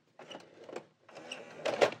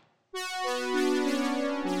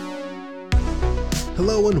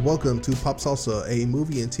Hello and welcome to Pop Salsa, a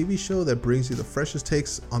movie and TV show that brings you the freshest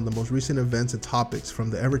takes on the most recent events and topics from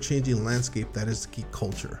the ever-changing landscape that is geek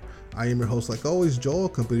culture. I am your host, like always, Joel,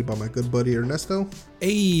 accompanied by my good buddy Ernesto.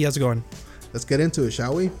 Hey, how's it going? Let's get into it,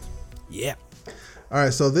 shall we? Yeah. All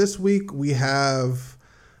right, so this week we have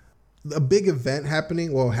a big event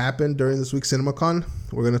happened during this week's CinemaCon.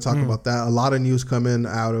 We're going to talk about that. A lot of news coming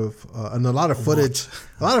out of, and a lot of footage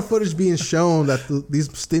being shown that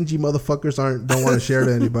these stingy motherfuckers don't want to share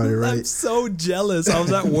to anybody, right? I'm so jealous. I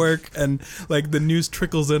was at work and like the news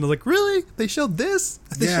trickles in. I was like, really? They showed this?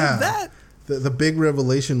 They showed that? The big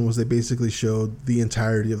revelation was they basically showed the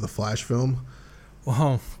entirety of the Flash film.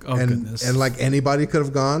 Oh goodness. And like anybody could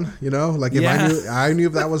have gone, you know, like if I knew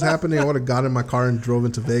if that was happening, I would have got in my car and drove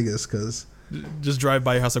into Vegas because just drive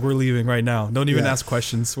by your house like we're leaving right now. Don't even ask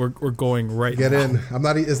questions. We're going right now. Get in.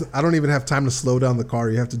 I don't even have time to slow down the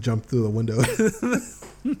car. You have to jump through the window.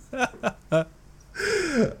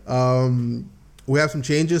 We have some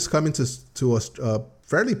changes coming to a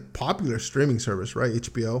fairly popular streaming service, right?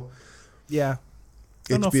 HBO. Yeah. I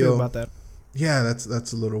don't know if you know about that. Yeah,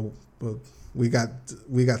 that's a little. We got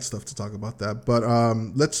stuff to talk about that, but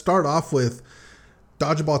let's start off with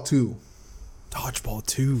Dodgeball 2. Dodgeball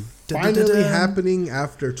 2. Finally happening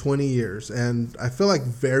after 20 years, and I feel like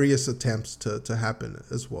various attempts to happen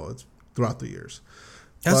as well. It's throughout the years.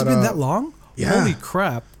 Has it been that long? Yeah. Holy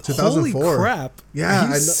crap. 2004. Holy crap. Yeah.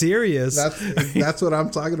 Are you serious? That's what I'm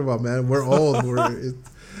talking about, man. We're old. We're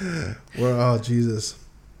oh, Jesus.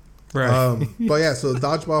 Right. But yeah, so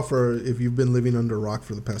Dodgeball, for if you've been living under a rock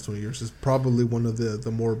for the past 20 years, is probably one of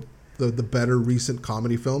the better recent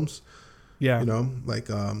comedy films. Yeah. You know, like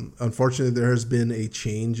unfortunately there has been a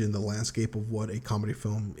change in the landscape of what a comedy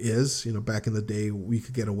film is. You know, back in the day we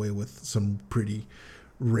could get away with some pretty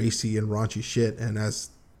racy and raunchy shit, and as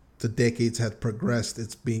the decades had progressed,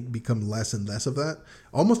 it's become less and less of that.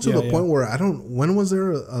 Almost to the point where when was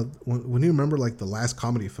there when do you remember like the last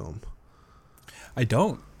comedy film? I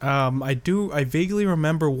don't. I vaguely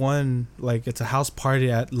remember one, like it's a house party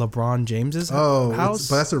at LeBron James's house.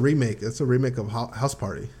 But that's a remake. It's a remake of House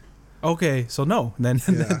Party. Okay, so no. Then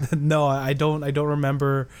no, I don't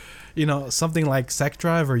remember, you know, something like Sex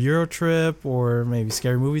Drive or Euro Trip or maybe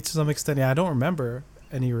Scary Movie to some extent. Yeah, I don't remember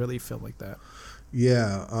any really film like that.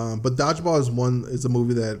 Yeah, but Dodgeball is a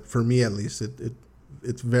movie that, for me at least,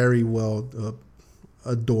 it's very well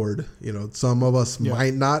adored. You know, some of us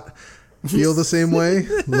might not feel the same way,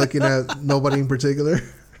 looking at nobody in particular.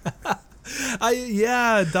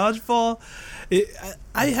 Dodgeball.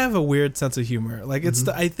 I have a weird sense of humor. Like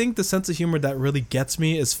I think the sense of humor that really gets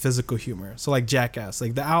me is physical humor. So like Jackass,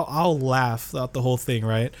 like I'll laugh throughout the whole thing,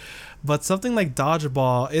 right? But something like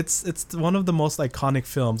Dodgeball, it's one of the most iconic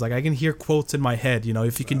films. Like I can hear quotes in my head, you know,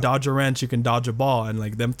 if you can dodge a wrench, you can dodge a ball, and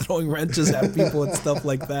like them throwing wrenches at people and stuff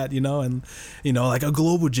like that, you know, and you know, like a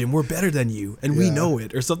global gym, we're better than you, and we know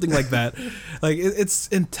it, or something like that. Like it's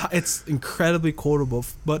incredibly quotable.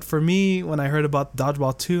 But for me, when I heard about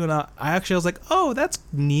Dodgeball 2, and I actually was like, oh, that's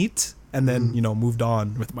neat, and then you know moved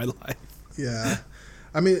on with my life. Yeah,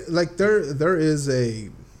 I mean, like there is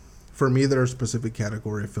for me, there are a specific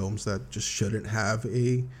category of films that just shouldn't have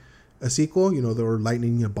a sequel. You know, there were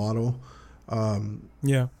Lightning in a Bottle,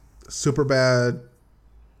 Superbad,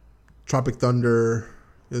 Tropic Thunder,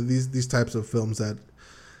 you know, these types of films that.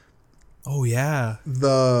 Oh yeah,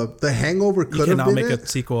 the Hangover could have been. You cannot make a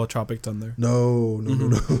sequel of Tropic Thunder. No,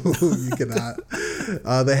 you cannot.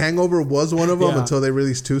 The Hangover was one of them until they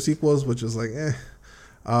released 2 sequels, which is like,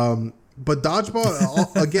 But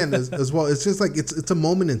Dodgeball again as well. It's just like it's a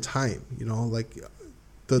moment in time, you know. Like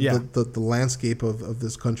the landscape of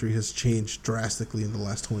this country has changed drastically in the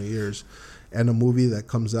last 20 years, and a movie that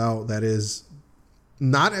comes out that is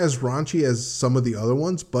not as raunchy as some of the other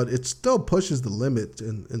ones, but it still pushes the limit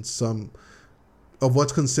in some of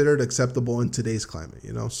what's considered acceptable in today's climate,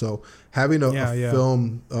 you know. So having a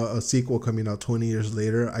film, a sequel coming out 20 years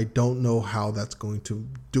later, I don't know how that's going to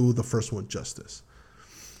do the first one justice.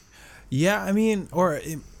 Yeah, I mean, or,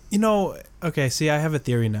 you know, okay, see, I have a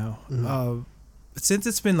theory now. Since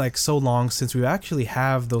it's been like so long since we actually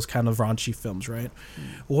have those kind of raunchy films, right?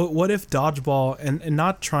 What if Dodgeball, and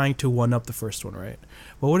not trying to one-up the first one, right?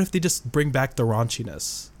 But what if they just bring back the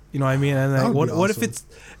raunchiness? You know what I mean? And like, what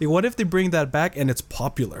if they bring that back and it's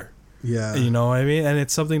popular? Yeah. You know what I mean? And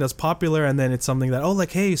it's something that's popular, and then it's something that, oh,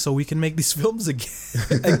 like, hey, so we can make these films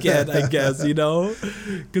again, I guess, you know?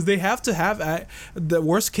 Because they have to have, the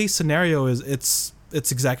worst case scenario is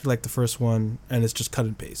it's exactly like the first one, and it's just cut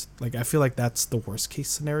and paste. Like, I feel like that's the worst case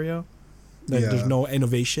scenario. Like, there's no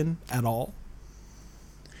innovation at all.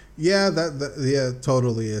 Yeah, yeah,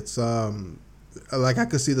 totally. It's, like I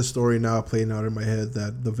could see the story now playing out in my head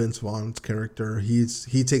that the Vince Vaughn's character, he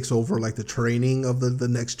takes over like the training of the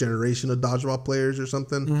next generation of dodgeball players or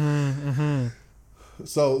something.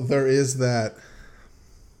 So there is that,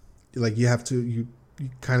 like you have to you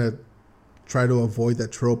kind of try to avoid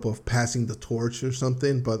that trope of passing the torch or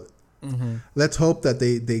something, but let's hope that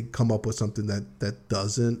they come up with something that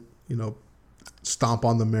doesn't, stomp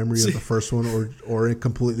on the memory of the first one or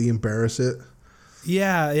completely embarrass it.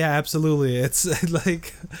 Yeah, absolutely. It's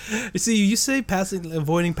like, you see, you say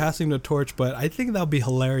avoiding passing the torch, but I think that'll be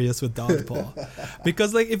hilarious with Dodgeball,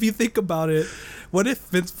 because like if you think about it, what if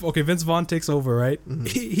Vince Vaughn takes over, right?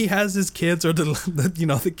 He has his kids or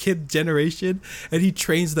the kid generation, and he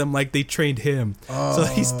trains them like they trained him. So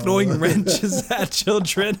he's throwing wrenches at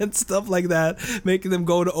children and stuff like that, making them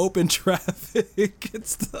go to open traffic and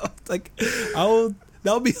stuff. Like, that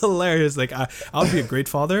would be hilarious. Like I'll be a great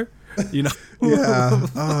father. Yeah.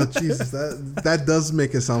 Oh Jesus, that does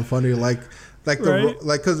make it sound funny. Like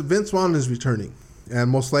because Vince Vaughn is returning, and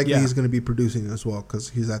most likely he's going to be producing as well because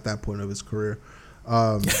he's at that point of his career.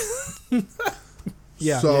 I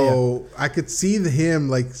could see him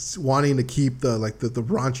like wanting to keep the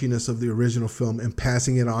raunchiness of the original film and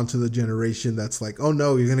passing it on to the generation that's like, oh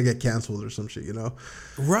no, you're gonna get canceled or some shit,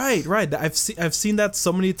 Right. I've seen that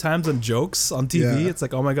so many times on jokes on TV. It's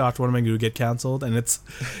like, oh my gosh, what am I going to get canceled? And it's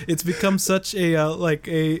become such a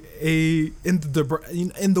in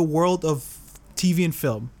the world of TV and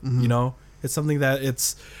film. It's something that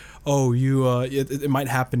it's it might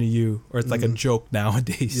happen to you, or it's like a joke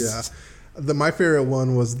nowadays. Yeah. My favorite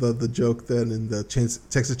one was the joke then in the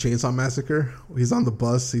Texas Chainsaw Massacre. He's on the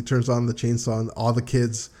bus, he turns on the chainsaw, and all the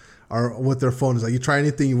kids are with their phones like, you try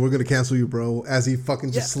anything, we're gonna cancel you, bro, as he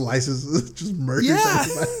fucking just slices, just murders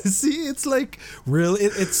everybody. See, it's like real.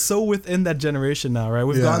 It's so within that generation now, right?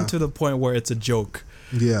 We've gotten to the point where it's a joke,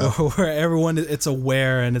 where everyone it's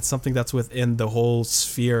aware, and it's something that's within the whole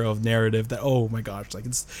sphere of narrative that, oh my gosh, like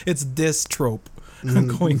it's this trope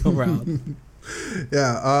going around.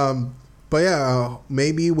 But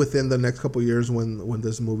maybe within the next couple of years when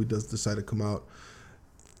this movie does decide to come out,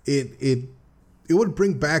 it would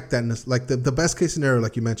bring back that, like the best case scenario,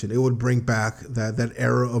 like you mentioned, it would bring back that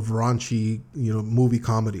era of raunchy, movie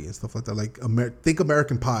comedy and stuff like that. Like think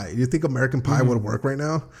American Pie. Do you think American Pie would work right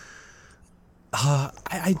now?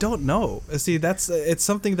 I don't know. See, it's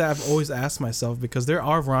something that I've always asked myself, because there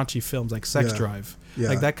are raunchy films like Sex Drive. Yeah.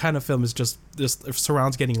 Like that kind of film is just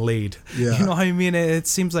surrounds getting laid. Yeah. You know what I mean? It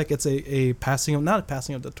seems like it's a passing of, not a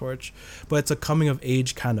passing of the torch, but it's a coming of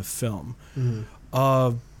age kind of film.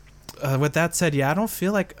 With that said, I don't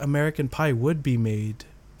feel like American Pie would be made.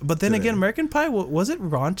 But then again, American Pie, was it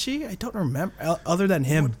raunchy? I don't remember, other than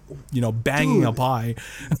him, banging a pie.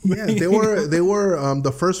 Yeah, they were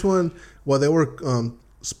the first one. Well, they were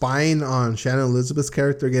spying on Shannon Elizabeth's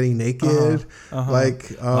character getting naked. Like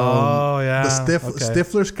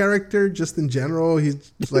Stifler's character, just in general,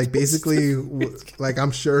 he's like basically like,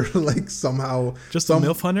 I'm sure like somehow just a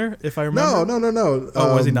MILF hunter, if I remember. No.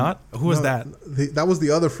 Oh, was he not? Who was that? That was the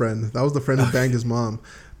other friend. That was the friend who banged his mom.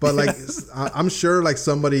 But like, I'm sure like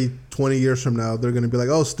somebody 20 years from now, they're gonna be like,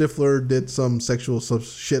 oh, Stifler did some sexual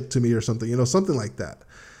shit to me or something, something like that.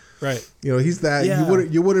 Right. He's that. Yeah.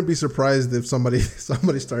 You wouldn't be surprised if somebody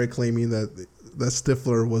started claiming that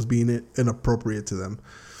Stifler was being inappropriate to them.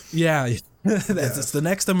 Yeah. It's the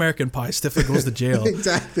next American Pie. Stifler goes to jail.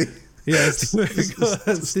 Exactly. Yeah.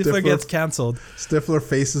 Stifler gets canceled. Stifler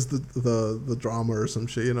faces the drama or some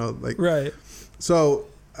shit. Right. So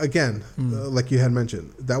again, like you had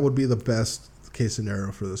mentioned, that would be the best case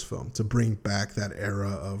scenario for this film, to bring back that era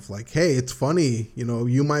of like, hey, it's funny,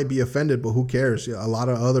 you might be offended, but who cares? A lot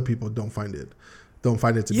of other people don't find it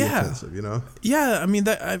to be offensive, I mean,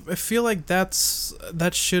 that I feel like a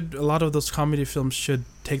lot of those comedy films should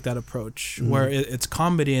take that approach, where it's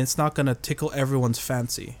comedy and it's not gonna tickle everyone's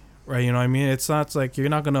fancy, right? You know what I mean? It's not like, you're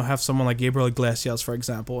not gonna have someone like Gabriel Iglesias, for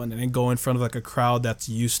example, and then go in front of like a crowd that's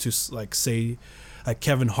used to like, say, like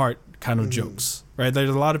Kevin Hart kind of jokes, right? There's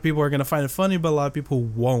a lot of people who are going to find it funny, but a lot of people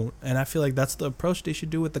won't. And I feel like that's the approach they should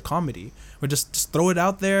do with the comedy, or just throw it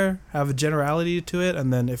out there, have a generality to it,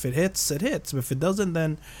 and then if it hits, it hits. But if it doesn't,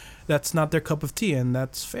 then that's not their cup of tea, and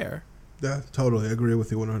that's fair. Yeah, totally. I agree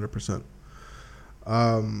with you 100%.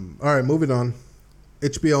 All right, moving on.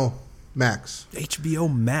 HBO MAX.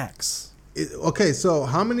 HBO MAX. Okay, so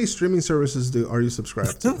how many streaming services are you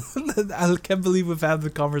subscribed to? I can't believe we've had the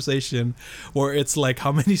conversation where it's like,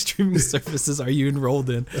 how many streaming services are you enrolled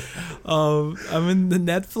in? I'm in the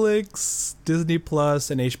Netflix, Disney Plus,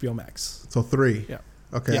 and HBO Max. So 3. Yeah.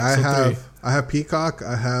 Okay, yeah, I have Peacock,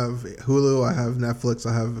 I have Hulu, I have Netflix,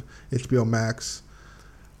 I have HBO Max.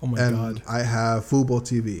 Oh my and god. I have Fubo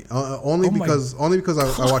TV. Only because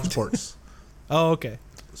I watch sports. Oh, okay.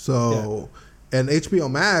 So, and HBO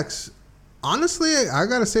Max, honestly, I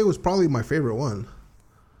gotta say, was probably my favorite one.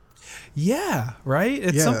 Yeah, right?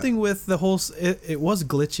 It's something with the whole... It was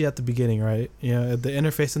glitchy at the beginning, right? Yeah, the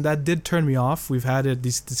interface, and that did turn me off. We've had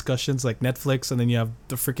these discussions like Netflix, and then you have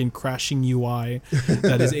the freaking crashing UI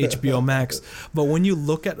that is HBO Max. But when you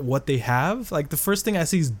look at what they have, like the first thing I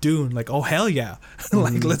see is Dune. Like, oh, hell yeah.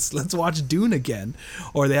 Like, let's watch Dune again.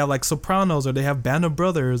 Or they have like Sopranos, or they have Band of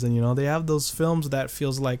Brothers, and, you know, they have those films that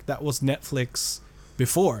feels like that was Netflix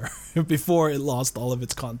before it lost all of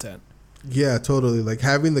its content. Yeah, totally. Like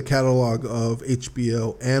having the catalog of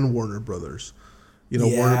HBO and Warner Brothers. You know,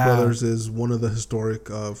 Warner Brothers is one of the historic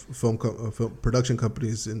film production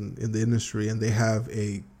companies in the industry, and they have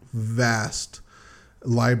a vast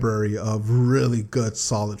library of really good,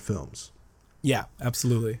 solid films. Yeah,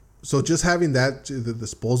 absolutely. So just having that to the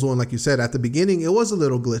disposal, and like you said, at the beginning, it was a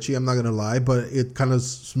little glitchy, I'm not going to lie, but it kind of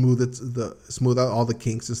smoothed out all the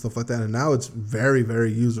kinks and stuff like that, and now it's very,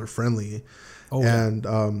 very user-friendly. Oh,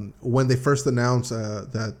 and when they first announced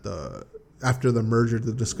that after the merger,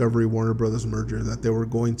 the Discovery Warner Brothers merger, that they were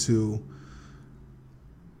going to,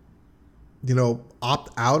 you know,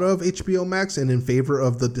 opt out of HBO Max and in favor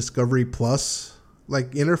of the Discovery Plus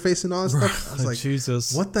like interface and all that stuff, I was like,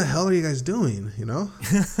 Jesus, what the hell are you guys doing? You know?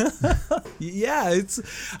 Yeah,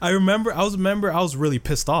 I was really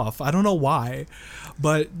pissed off. I don't know why.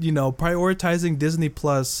 But, you know, prioritizing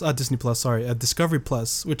Discovery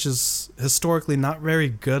Plus, which is historically not very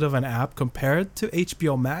good of an app compared to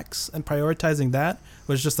HBO Max, and prioritizing that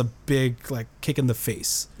was just a big, like, kick in the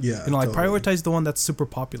face. Yeah. You know, like, prioritize the one that's super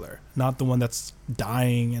popular, not the one that's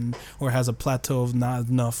dying or has a plateau of not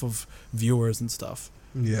enough of viewers and stuff.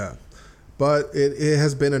 Yeah. But it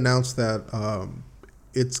has been announced that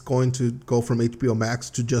it's going to go from HBO Max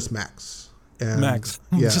to just Max. And Max.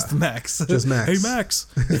 Yeah, just Max. Just Max. Hey, Max.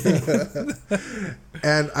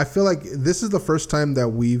 And I feel like this is the first time that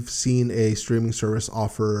we've seen a streaming service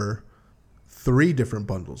offer 3 different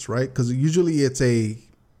bundles, right? Because usually it's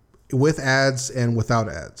with ads and without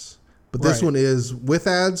ads. But this one is with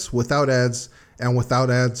ads, without ads, and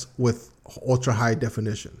without ads with ultra high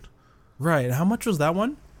definition. Right. How much was that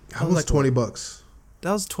one? That was like $20.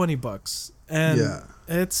 That was $20. And yeah,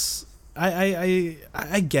 it's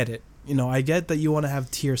I get it. You know, I get that you want to have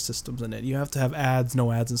tier systems in it. You have to have ads,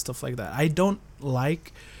 no ads, and stuff like that. I don't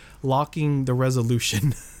like locking the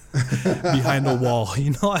resolution behind a wall.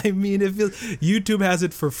 You know, I mean, if YouTube has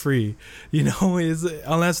it for free, you know,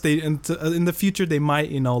 unless they in the future they might,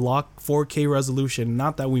 you know, lock 4K resolution.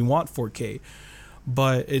 Not that we want 4K,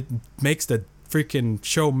 but it makes the freaking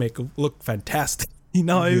show look fantastic. You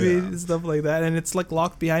know what I mean? Stuff like that, and it's like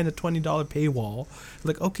locked behind a $20 paywall.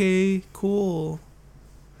 Like, okay, cool.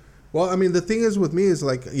 Well, I mean, the thing is with me is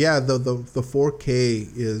like, yeah, the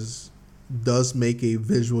 4K does make a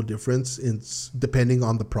visual difference depending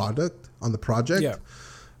on the project. Yeah.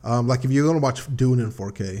 Like if you're gonna watch Dune in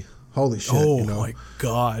 4K, holy shit! Oh, you know? My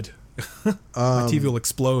god, my TV will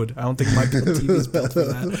explode. I don't think my TV is built for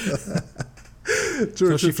that.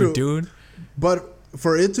 Especially for Dune. But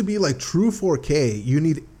for it to be like true 4K, you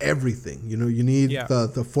need everything. You know, you need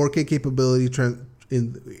the 4K capability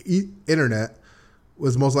in internet.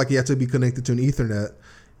 Was most likely you have to be connected to an Ethernet.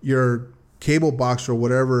 Your cable box or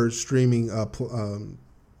whatever streaming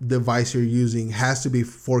device you're using has to be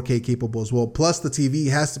 4K capable as well. Plus the TV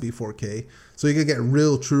has to be 4K, so you can get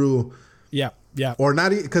real true. Yeah. Or not,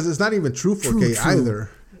 because it's not even true 4K either.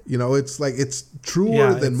 You know, it's like it's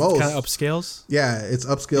truer than most. Kind of upscales. Yeah, it's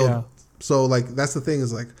upscaled. Yeah. So like that's the thing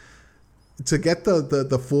is like, to get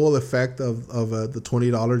the full effect of the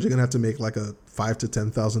 $20, you're gonna have to make like a $5,000 to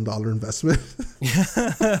 $10,000 investment.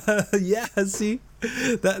 Yeah, see,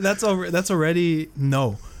 that's already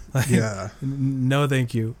no. Yeah, no,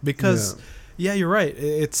 thank you. Because you're right.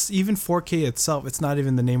 It's even 4K itself. It's not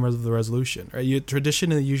even the name of the resolution, right?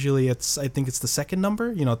 Traditionally, usually I think it's the second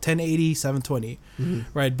number. You know, 1080, 720,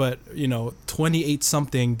 right? But you know, 28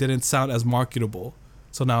 something didn't sound as marketable,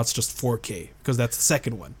 so now it's just 4K because that's the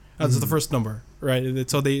second one. That's the first number, right?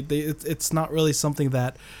 So it's not really something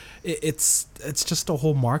that it's just a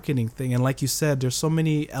whole marketing thing. And like you said, there's so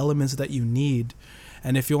many elements that you need.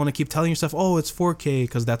 And if you want to keep telling yourself, oh, it's 4K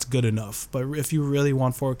because that's good enough. But if you really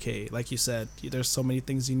want 4K, like you said, there's so many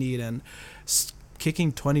things you need. And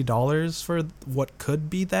kicking $20 for what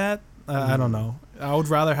could be that, I don't know. I would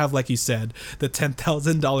rather have, like you said, the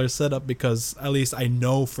 $10,000 setup because at least I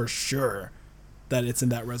know for sure that it's in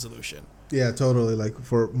that resolution. Yeah, totally. Like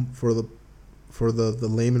for the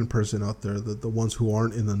layman person out there, the ones who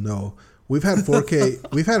aren't in the know, We've had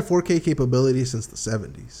 4K. We've had 4K capability since the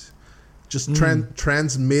 70s. Just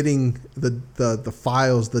transmitting the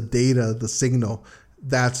files, the data, the signal.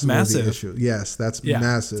 That's massive. The issue. Yes, that's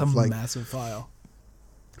massive. It's a massive file.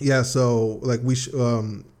 Yeah. So like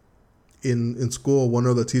in school, one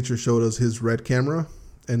of the teachers showed us his Red camera,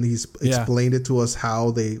 and he's explained it to us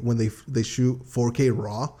how when they shoot 4K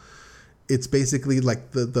RAW, it's basically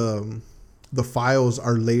like the files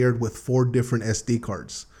are layered with 4 different SD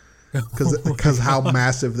cards because how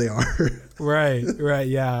massive they are. Right.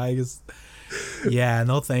 Yeah, I guess. Yeah,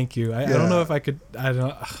 no, thank you. I don't know if I could. I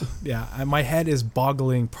don't. Yeah, my head is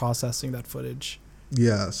boggling processing that footage.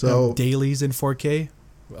 Yeah. So dailies in 4K.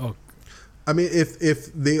 Oh. I mean,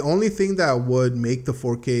 if the only thing that would make the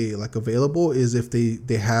 4K like available is if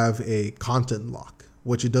they have a content lock,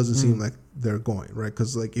 which it doesn't seem like they're going, right?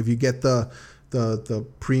 Because like if you get the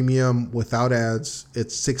premium without ads,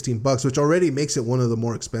 it's $16, which already makes it one of the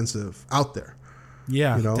more expensive out there.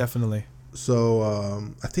 Yeah, definitely. So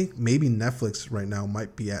I think maybe Netflix right now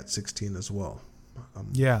might be at 16 as well.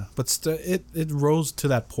 Yeah, but it rose to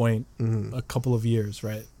that point a couple of years,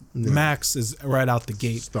 right? Yeah. Max is right out the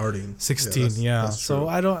gate, starting 16. That's so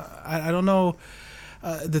I don't know.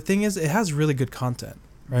 The thing is, it has really good content,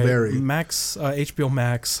 right? Very. Max, HBO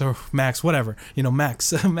Max or Max, whatever.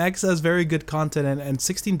 Max. Max has very good content, and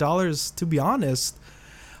 $16, to be honest,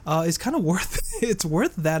 is kind of worth. It's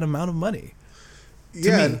worth that amount of money.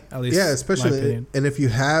 To me, at least, especially, and if you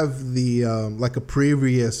have the like a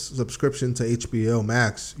previous subscription to HBO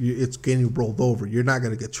Max, it's getting rolled over. You're not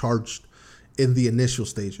going to get charged in the initial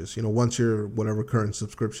stages. Once your whatever current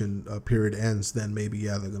subscription period ends, then maybe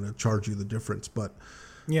they're going to charge you the difference. But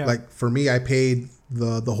like for me, I paid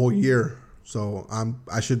the whole year, so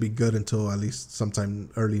I should be good until at least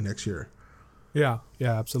sometime early next year. Yeah,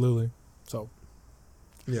 absolutely. So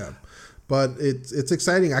yeah. But it's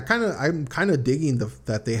exciting. I'm kind of digging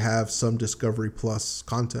that they have some Discovery Plus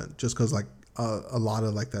content, just because like a lot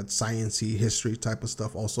of like that science-y history type of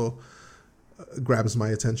stuff also grabs my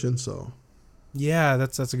attention. So yeah,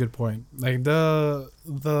 that's a good point. Like the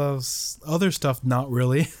other stuff, not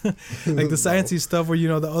really. Like the science-y stuff, where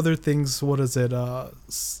the other things. What is it?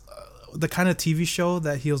 The kind of TV show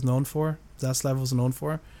that he was known for. Zaslav was known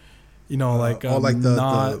for. Like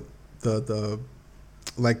the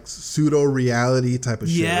like pseudo reality type of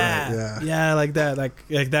shit. Right? Yeah, like that. Like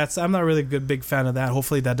that's. I'm not really a big fan of that.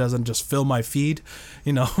 Hopefully that doesn't just fill my feed.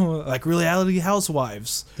 Like Reality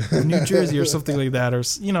Housewives in New Jersey or something like that, or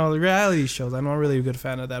reality shows. I'm not really a good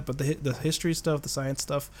fan of that. But the history stuff, the science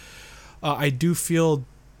stuff, I do feel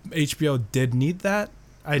HBO did need that.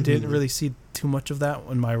 I didn't really see too much of that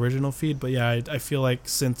in my original feed, but yeah, I feel like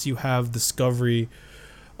since you have Discovery,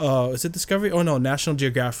 is it Discovery? Oh no, National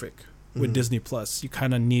Geographic. With Disney Plus, you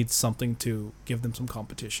kind of need something to give them some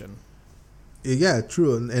competition. Yeah,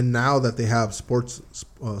 true, and now that they have sports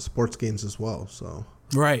games as well, so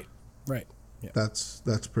right. Yeah.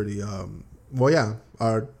 That's pretty. Well, yeah.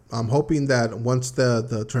 I'm hoping that once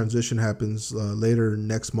the transition happens later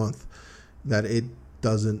next month, that it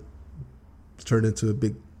doesn't turn into a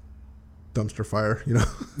big dumpster fire,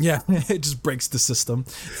 Yeah, it just breaks the system.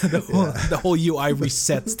 The whole UI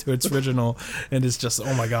resets to its original, and it's just,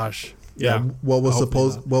 oh my gosh. Yeah. What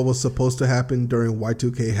was supposed to happen during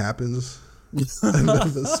Y2K happens, and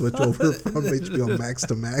then the switch over from HBO Max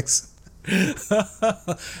to Max.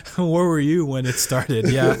 Where were you when it started?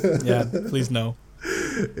 Yeah. Please no.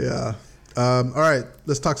 Yeah. All right.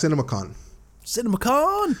 Let's talk CinemaCon.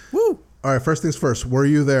 CinemaCon. Woo. All right. First things first. Were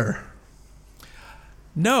you there?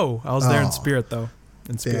 No, I was there in spirit though.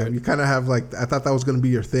 In spirit. Damn, you kind of have like, I thought that was going to be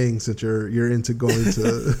your thing since you're into going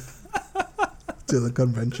to to the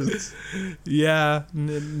conventions. Yeah.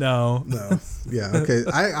 No. Yeah. Okay.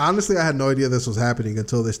 I had no idea this was happening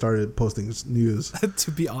until they started posting news.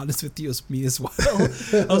 To be honest with you, it's me as well.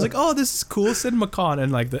 I was like, oh, this is cool, CinemaCon,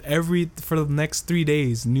 and like for the next 3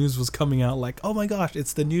 days, news was coming out like, oh my gosh,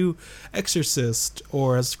 it's the new Exorcist,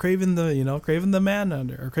 or it's Craven the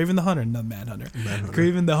Manhunter, or Craven the Hunter, not Manhunter.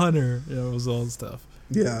 Craven the Hunter. It was all stuff.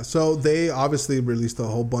 Yeah, so they obviously released a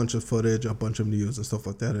whole bunch of footage, a bunch of news and stuff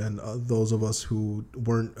like that, and those of us who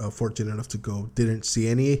weren't fortunate enough to go didn't see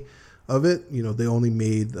any of it. They only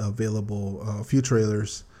made available a few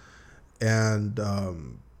trailers, and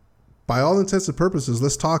by all intents and purposes,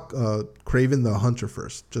 let's talk Craven the Hunter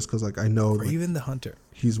first, just because I know Craven the Hunter.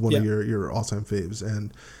 He's one of your all-time faves,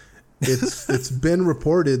 and it's been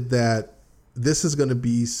reported that this is going to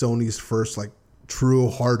be Sony's first true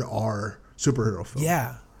hard R superhero film.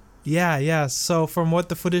 Yeah. So from what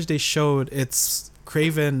the footage they showed, it's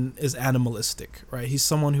Craven is animalistic, right? He's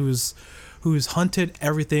someone who's who's hunted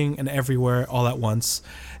everything and everywhere all at once,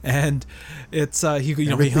 and it's he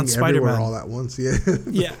hunts Spider-Man all at once. Yeah.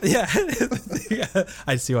 yeah. Yeah.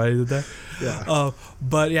 I see why I did that. Yeah.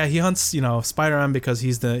 But yeah, he hunts Spider-Man because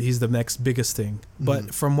he's the next biggest thing.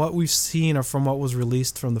 But from what we've seen or from what was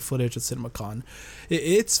released from the footage at CinemaCon,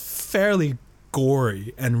 it's fairly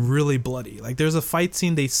gory and really bloody. Like there's a fight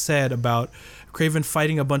scene they said about Kraven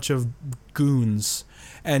fighting a bunch of goons,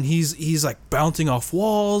 and he's like bouncing off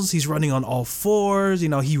walls, he's running on all fours,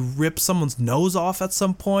 he rips someone's nose off at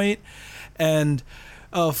some point. And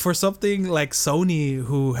for something like Sony,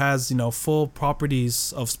 who has full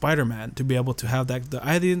properties of Spider-Man, to be able to have that,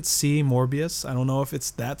 I didn't see Morbius. I don't know if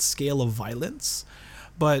it's that scale of violence,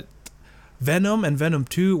 but Venom and Venom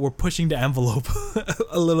 2 were pushing the envelope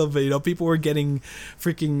a little bit. People were getting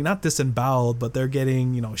freaking, not disemboweled, but they're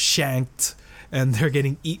getting shanked, and they're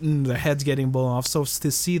getting eaten, their heads getting blown off. So to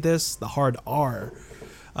see this, the hard R,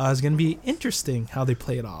 is going to be interesting how they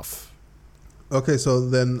play it off. Okay, so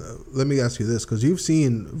then let me ask you this, because you've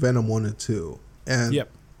seen Venom 1 and 2, and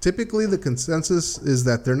typically the consensus is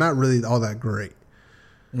that they're not really all that great.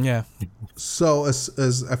 Yeah. So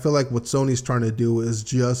as I feel like what Sony's trying to do is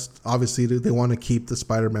just, obviously they want to keep the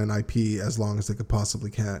Spider-Man IP as long as they could possibly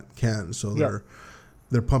can. So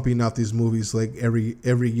they're pumping out these movies like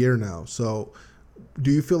every year now. So do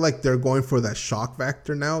you feel like they're going for that shock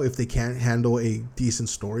factor now if they can't handle a decent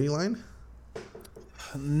storyline?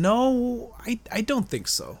 No, I don't think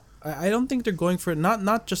so. I don't think they're going for it.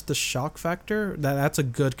 Not just the shock factor. That's a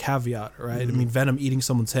good caveat, right? I mean, Venom eating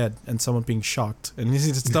someone's head and someone being shocked and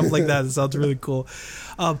stuff like that. It sounds really cool.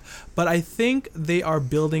 But I think they are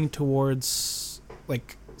building towards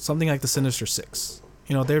like something like the Sinister Six.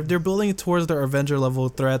 They're building towards their Avenger level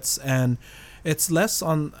threats, and it's less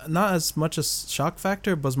on, not as much as shock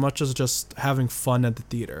factor, but as much as just having fun at the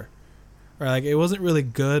theater. Right? Like it wasn't really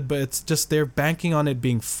good, but it's just they're banking on it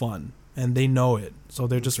being fun. And they know it, so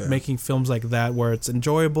they're just making films like that where it's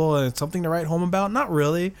enjoyable and it's something to write home about. Not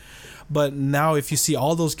really, but now if you see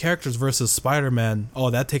all those characters versus Spider-Man,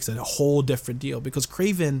 that takes a whole different deal, because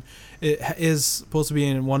Kraven is supposed to be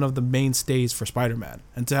in one of the mainstays for Spider-Man,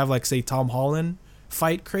 and to have like say Tom Holland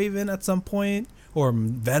fight Kraven at some point, or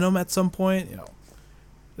Venom at some point,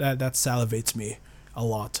 that salivates me a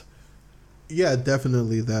lot. Yeah,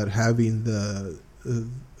 definitely that having the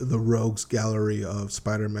rogues gallery of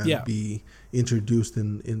Spider-Man be introduced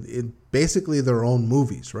in basically their own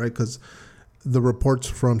movies, right? Because the reports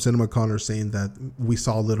from CinemaCon are saying that we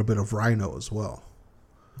saw a little bit of Rhino as well.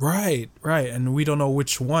 Right. And we don't know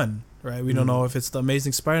which one, right? We don't know if it's the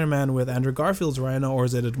Amazing Spider-Man with Andrew Garfield's Rhino, or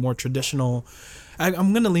is it a more traditional...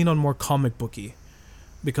 I'm going to lean on more comic booky,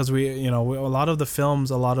 because a lot of the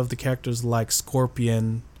films, a lot of the characters like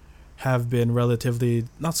Scorpion have been relatively,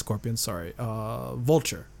 not Scorpion, sorry,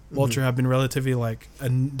 Vulture. Vulture have been relatively like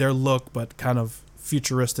their look, but kind of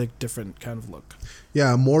futuristic, different kind of look.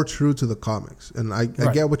 Yeah, more true to the comics. And I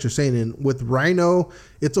get what you're saying. And with Rhino,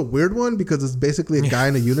 it's a weird one because it's basically a guy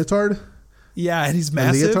in a unitard. Yeah, and he's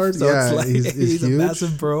massive. Leotard. So yeah, it's like, he's a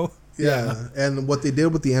massive bro. Yeah. And what they did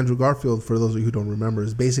with the Andrew Garfield, for those of you who don't remember,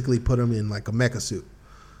 is basically put him in like a mecha suit.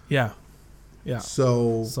 Yeah.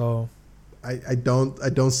 So I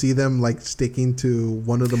don't see them like sticking to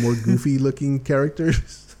one of the more goofy looking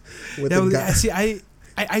characters. See,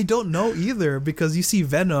 I don't know either, because you see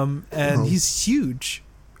Venom and he's huge,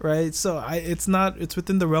 right? So it's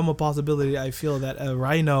within the realm of possibility. I feel that a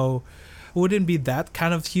Rhino wouldn't be that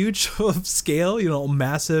kind of huge of scale,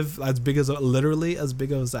 massive, literally as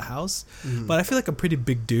big as a house. But I feel like a pretty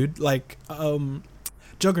big dude, like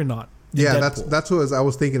Juggernaut. Yeah, that's what I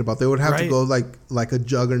was thinking about. They would have to go like a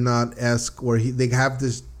Juggernaut-esque, where they have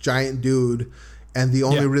this giant dude, and the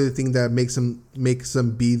only really thing that makes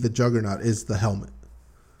him be the Juggernaut is the helmet.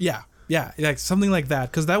 Yeah, like something like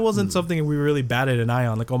that, because that wasn't something we really batted an eye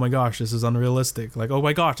on. Like, oh my gosh, this is unrealistic. Like, oh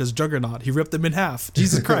my gosh, it's Juggernaut. He ripped him in half.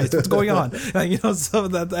 Jesus Christ, what's going on? So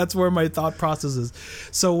that's where my thought process is.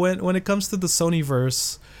 So when it comes to the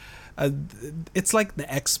Sonyverse, it's like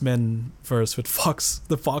the X-Men verse with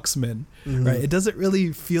the Foxmen, right? It doesn't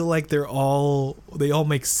really feel like they all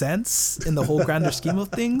make sense in the whole grander scheme of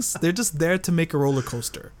things. They're just there to make a roller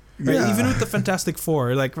coaster. Right? Yeah. Even with the Fantastic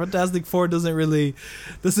Four, like Fantastic Four doesn't really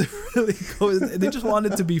go. They just want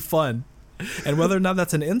it to be fun, and whether or not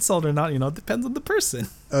that's an insult or not, depends on the person.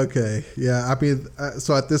 Okay, yeah. I mean,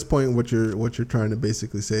 so at this point, what you're trying to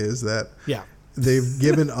basically say is that they've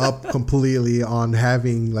given up completely on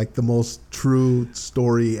having like the most true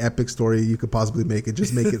story, epic story you could possibly make it.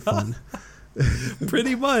 Just make it fun.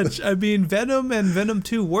 Pretty much. I mean, Venom and Venom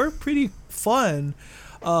 2 were pretty fun.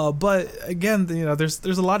 But again, there's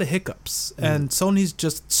a lot of hiccups, and Sony's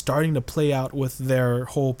just starting to play out with their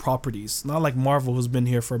whole properties. Not like Marvel, who's been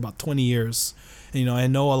here for about 20 years.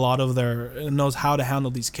 And know a lot of knows how to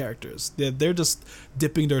handle these characters. They're just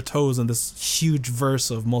dipping their toes in this huge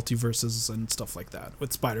verse of multiverses and stuff like that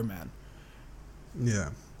with Spider-Man. Yeah.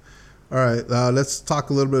 All right, let's talk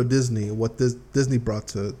a little bit of Disney. What Disney brought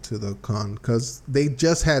to the con, because they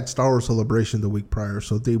just had Star Wars Celebration the week prior,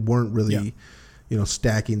 so they weren't really,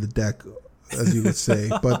 stacking the deck, as you would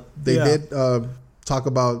say. But they did talk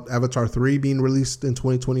about Avatar 3 being released in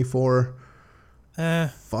 2024.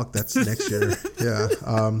 Fuck, that's next year. Yeah.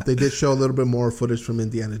 They did show a little bit more footage from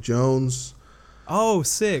Indiana Jones. Oh,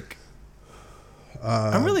 sick.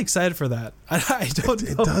 I'm really excited for that. I don't know.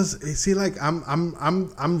 It does. See, like I'm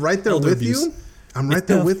right there with you. I'm right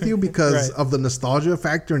there with you because of the nostalgia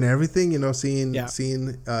factor and everything. Seeing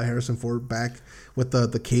Harrison Ford back with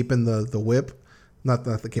the cape and the whip, not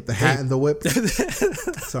the cape, the hat and the whip.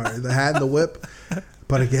 Sorry, the hat and the whip.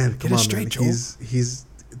 But again, come on, man. He's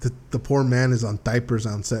the poor man is on diapers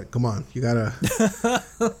on set. Come on, you have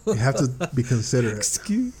to be considerate.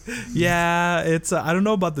 Yeah, it's I don't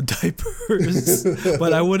know about the diapers,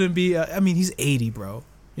 but I wouldn't be. He's 80, bro.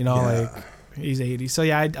 Like he's 80. So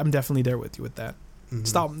yeah, I'm definitely there with you with that. Mm-hmm.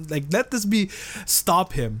 Stop, let this be.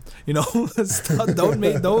 Stop him. Stop, don't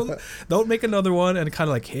make another one and kind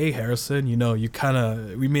of like, hey Harrison,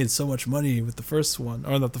 we made so much money with the first one,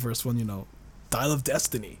 or not the first one. Dial of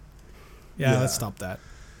Destiny. Yeah, let's stop that.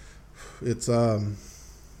 It's but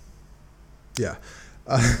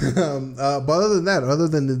other than that, other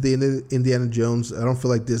than the Indiana Jones, I don't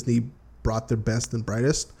feel like Disney brought their best and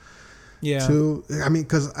brightest. Yeah.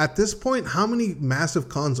 Because at this point, how many massive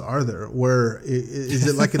cons are there? Where is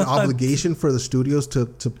it like an obligation for the studios to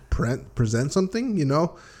present something?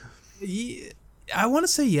 I want to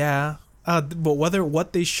say yeah. But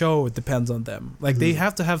what they show, it depends on them. Like they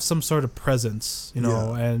have to have some sort of presence,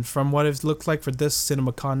 and from what it looked like for this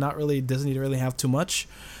CinemaCon, not really Disney didn't really have too much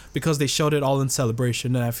because they showed it all in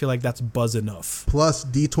Celebration, and I feel like that's buzz enough. Plus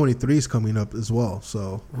D23 is coming up as well,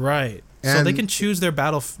 so right. And so they can choose their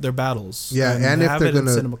battles. Yeah, and if they're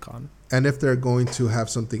gonna CinemaCon. And if they're going to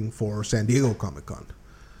have something for San Diego Comic-Con.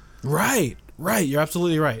 Right. You're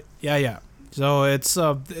absolutely right. Yeah. So it's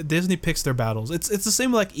Disney picks their battles. It's the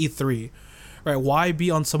same like E3, right? Why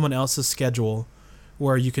be on someone else's schedule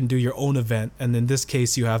where you can do your own event? And in this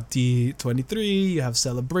case, you have D23, you have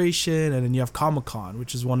Celebration, and then you have Comic-Con,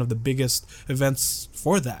 which is one of the biggest events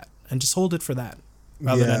for that. And just hold it for that,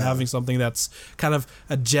 rather than having something that's kind of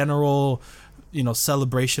a general,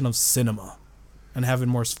 celebration of cinema, and having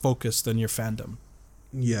more focus than your fandom.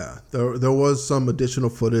 Yeah, there was some additional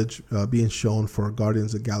footage being shown for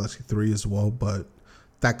Guardians of the Galaxy 3 as well, but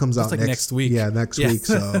that comes out next week. Yeah, next week.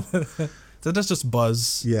 So so that's just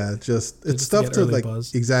buzz. Yeah, it's stuff to like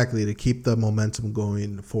buzz. Exactly to keep the momentum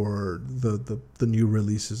going for the new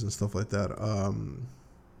releases and stuff like that.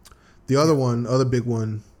 The other big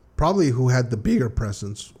one, probably who had the bigger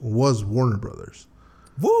presence was Warner Brothers.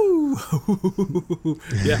 Woo!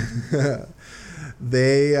 Yeah.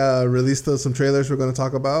 They released some trailers we're going to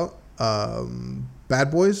talk about.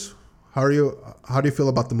 Bad Boys. How do you feel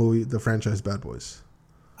about the movie, the franchise Bad Boys?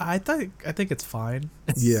 I think it's fine.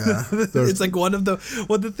 Yeah. It's like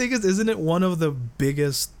the thing is, isn't it one of the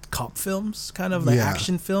biggest cop films, kind of like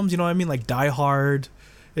action films? You know what I mean? Like Die Hard,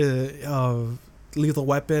 Lethal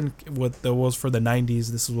Weapon, what that was for the 90s.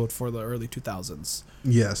 This is what for the early 2000s.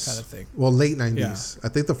 Yes. Kind of thing. Well, late 90s. Yeah. I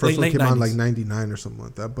think the first one came out like 99 or something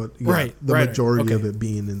like that. But the majority of it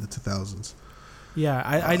being in the 2000s. Yeah,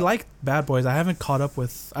 I like Bad Boys. I haven't caught up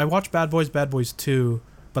with... I watched Bad Boys 2,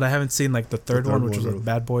 but I haven't seen like the third one, which was like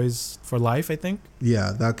Bad Boys for Life, I think.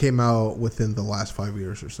 Yeah, that came out within the last 5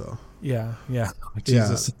 years or so. Yeah.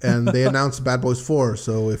 Jesus. Yeah, and they announced Bad Boys 4,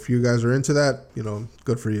 so if you guys are into that,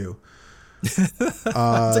 good for you. It's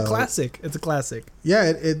a classic.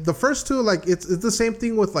 Yeah, the first two, like it's the same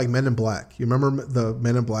thing with like Men in Black. You remember the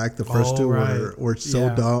Men in Black? The first two were so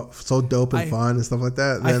dope and fun and stuff like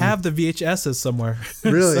that. I have the VHSs somewhere.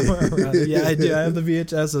 Really? Somewhere yeah, I do. I have the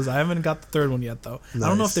VHSs. I haven't got the third one yet though. Nice. I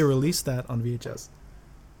don't know if they released that on VHS.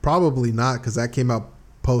 Probably not, because that came out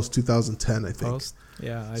post 2010, I think.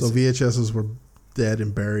 Yeah. So VHSs were dead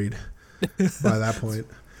and buried by that point.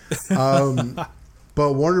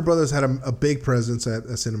 But Warner Brothers had a big presence at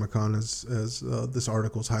CinemaCon, as this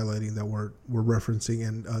article is highlighting that we're referencing,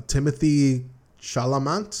 and Timothée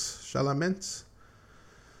Chalamet.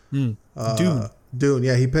 Dune.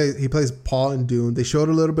 Yeah, he plays Paul in Dune. They showed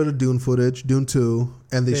a little bit of Dune footage, Dune 2,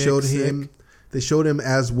 and they showed him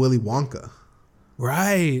as Willy Wonka.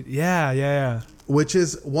 Right. Yeah. which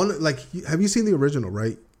is one like. Have you seen the original?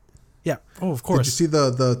 Right. Yeah. Oh, of course. Did you see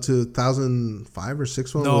the 2005 or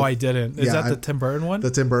 6 one? No, I didn't. Is that the Tim Burton one? The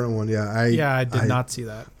Tim Burton one, yeah. I did not see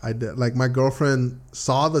that. I did. Like, my girlfriend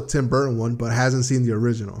saw the Tim Burton one, but hasn't seen the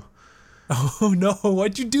original. Oh, no.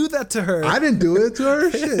 Why'd you do that to her? I didn't do it to her.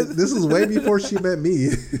 Shit. This is way before she met me.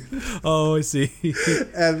 Oh, I see.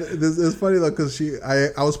 And it's funny, though, because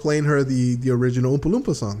I was playing her the original Oompa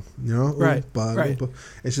Loompa song, you know? Right. Oompa.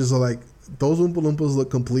 And she's like, those Oompa Loompas look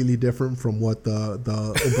completely different from what the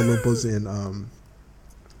Oompa Loompas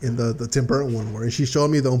in the Tim Burton one were. And she showed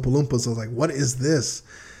me the Oompa Loompas. I was like, what is this?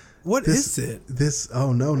 What is it?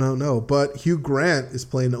 Oh, no. But Hugh Grant is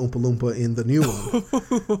playing the Oompa Loompa in the new one.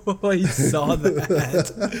 I saw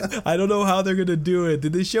that. I don't know how they're going to do it.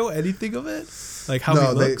 Did they show anything of it? Like how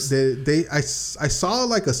he looks? I saw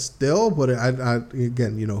like a still, but I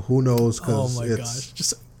again, you know, who knows? Oh my gosh.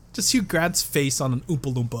 Just Hugh Grant's face on an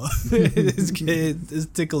Oompa Loompa is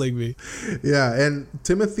tickling me. Yeah, and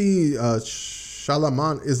Timothy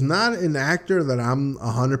Chalamet is not an actor that I'm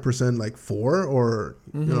 100% like for, or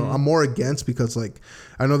you know, I'm more against, because like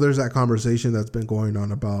I know there's that conversation that's been going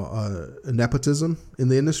on about nepotism in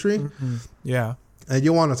the industry. Yeah. And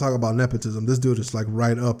you want to talk about nepotism? This dude is like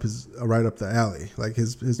right up the alley. Like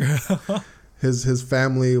his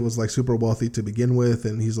family was like super wealthy to begin with,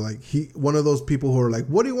 and he's like one of those people who are like,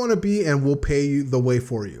 what do you want to be, and we'll pay you the way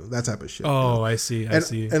for you, that type of shit. Oh, you know? I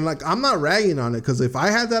see. And like, I'm not ragging on it, because if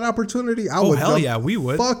I had that opportunity, I would. Hell yeah, we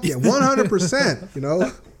would. Fuck yeah, 100%. You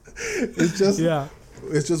know, it's just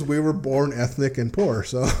It's just we were born ethnic and poor,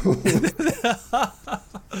 so.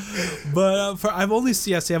 But I've only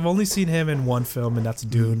seen him in one film, and that's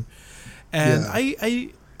Dune, and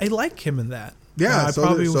I like him in that. Yeah, I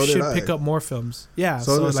probably should pick up more films. Yeah,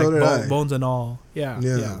 so like Bones and All.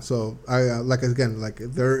 Yeah. So I like, again, like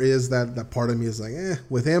there is that part of me is like,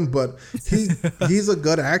 with him, but he's a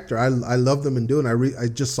good actor. I love them in Dune. I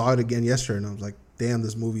just saw it again yesterday, and I was like, damn,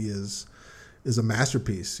 this movie is a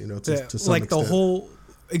masterpiece. You know, to some like extent. the whole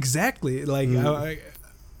exactly like.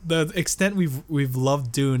 The extent we've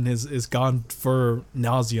loved Dune is gone for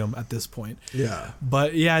nauseum at this point. Yeah.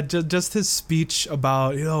 But yeah, just his speech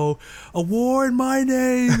about, you know, a war in my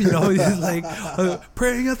name, you know, he's like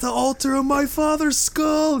praying at the altar of my father's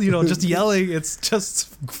skull, you know, just yelling. It's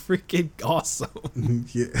just freaking awesome.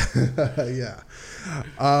 Yeah.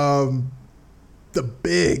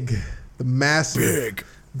 The massive,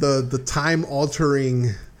 the time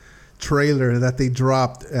altering trailer that they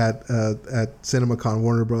dropped at CinemaCon,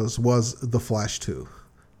 Warner Bros. Was The Flash 2.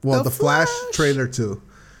 Well, the Flash trailer 2.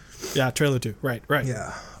 Yeah, trailer 2. Right.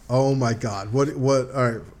 Yeah. Oh my God. What all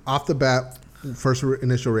right, off the bat, first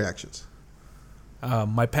initial reactions.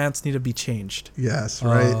 My pants need to be changed. Yes,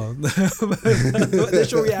 right.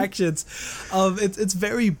 Initial reactions. It's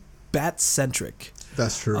very Bat-centric.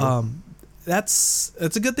 That's true. It's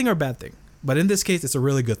a good thing or bad thing. But in this case, it's a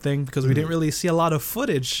really good thing, because we didn't really see a lot of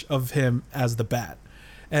footage of him as the Bat.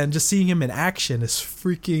 And just seeing him in action is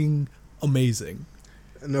freaking amazing.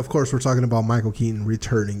 And of course, we're talking about Michael Keaton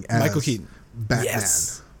returning as Batman.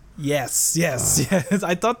 Yes.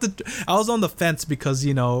 I thought I was on the fence, because,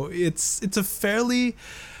 you know, it's a fairly...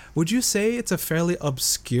 Would you say it's a fairly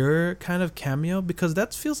obscure kind of cameo? Because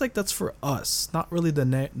that feels like that's for us, not really the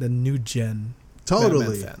new gen.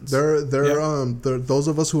 Totally. They're those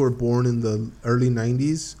of us who were born in the early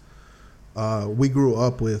 90s, we grew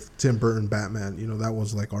up with Tim Burton Batman. You know, that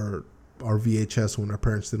was like our VHS when our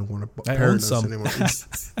parents didn't want to parent us anymore.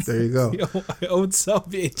 There you go. I own some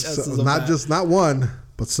VHS. So not one,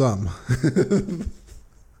 but some.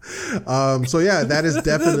 So yeah, that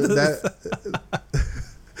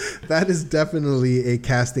is definitely a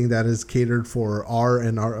casting that is catered for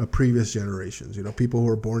our previous generations. You know, people who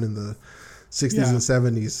were born in the 60s and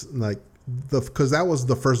 70s, like because that was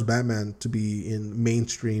the first Batman to be in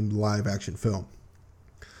mainstream live action film.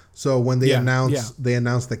 So when they announced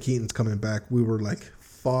that Keaton's coming back, we were like,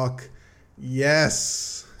 fuck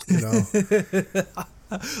yes, you know.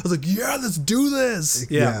 I was like, yeah, let's do this.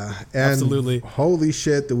 Yeah, and absolutely. Holy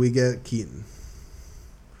shit, did we get Keaton?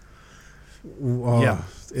 Oh,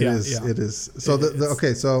 It is. So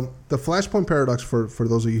so the Flashpoint paradox, for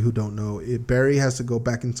those of you who don't know, Barry has to go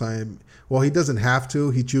back in time. Well, he doesn't have to.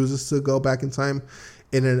 He chooses to go back in time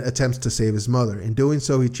in an attempt to save his mother. In doing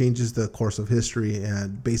so, he changes the course of history,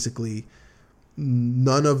 and basically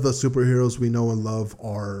none of the superheroes we know and love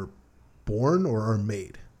are born or are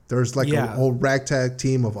made. There's like a whole ragtag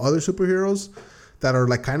team of other superheroes that are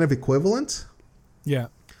like kind of equivalent. Yeah.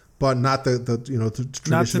 but not the traditional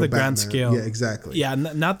not to the grand Batman. scale. Yeah, exactly. Yeah,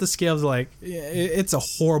 not the scale of like it's a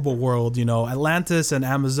horrible world, Atlantis and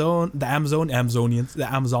Amazonians, the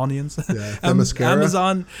Amazonians, yeah, Themyscira.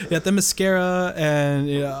 Amazon, Themyscira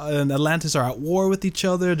and Atlantis are at war with each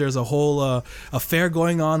other. There's a whole affair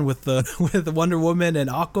going on with with Wonder Woman and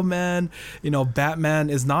Aquaman. Batman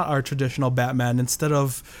is not our traditional Batman. Instead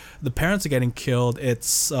of the parents are getting killed,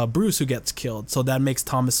 it's Bruce who gets killed. So that makes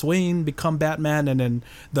Thomas Wayne become Batman, and then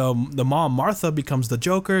the mom Martha becomes the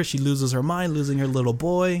Joker. She loses her mind, losing her little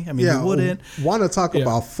boy. I mean, who wouldn't want to talk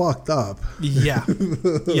about fucked up? Yeah,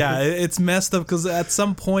 it's messed up because at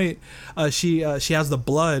some point she has the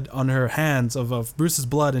blood on her hands of Bruce's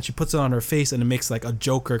blood, and she puts it on her face, and it makes like a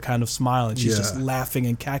Joker kind of smile, and she's just laughing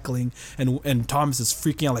and cackling, and Thomas is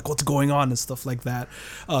freaking out like, what's going on and stuff like that.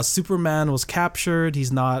 Superman was captured. He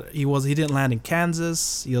didn't land in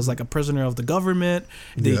Kansas. He was like a prisoner of the government.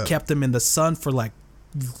 They kept him in the sun for like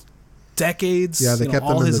decades. Yeah, they kept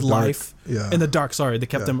all him in his the dark. life. Yeah. In the dark. Sorry, they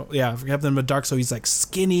kept him. Yeah, kept him in the dark. So he's like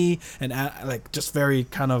skinny and like just very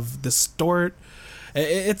kind of distort.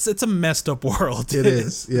 It's a messed up world. It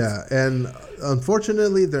is. Yeah, and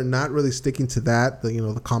unfortunately, they're not really sticking to that.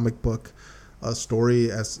 The comic book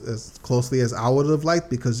story as closely as I would have liked,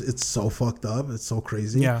 because it's so fucked up. It's so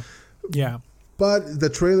crazy. Yeah. But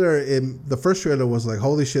the first trailer was like,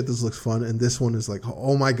 holy shit, this looks fun. And this one is like,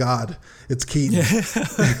 oh my God, it's Keaton.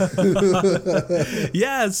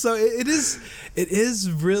 Yeah, so it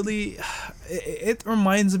is really, it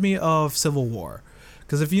reminds me of Civil War.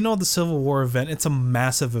 Because if you know the Civil War event, it's a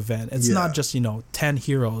massive event. It's not just, 10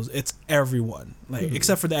 heroes. It's everyone,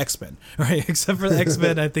 except for the X-Men, right? Except for the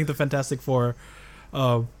X-Men, I think the Fantastic Four.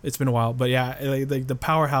 It's been a while, but yeah, like the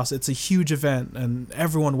powerhouse, it's a huge event, and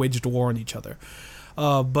everyone waged war on each other.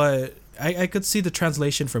 But I could see the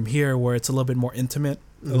translation from here, where it's a little bit more intimate,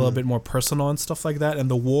 a little bit more personal and stuff like that. And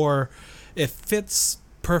the war, it fits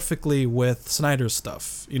perfectly with Snyder's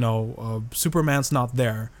stuff. Superman's not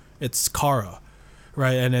there; it's Kara,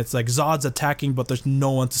 right? And it's like Zod's attacking, but there's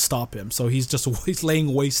no one to stop him, so he's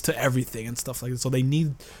laying waste to everything and stuff like that. So they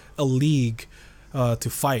need a league to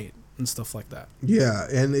fight and stuff like that. Yeah,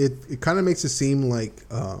 and it kind of makes it seem like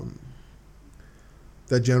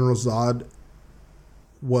that General Zod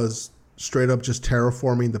was straight up just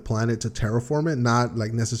terraforming the planet to terraform it, not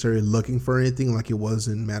like necessarily looking for anything like it was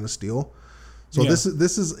in Man of Steel. So this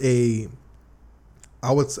is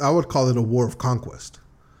I would call it a war of conquest.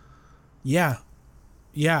 Yeah,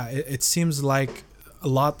 it seems like a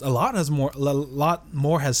lot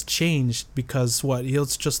more has changed, because it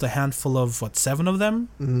was just a handful of 7 of them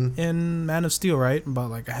in Man of Steel, right? About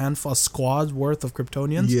like a squad worth of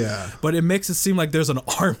Kryptonians. Yeah, but it makes it seem like there's an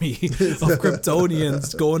army of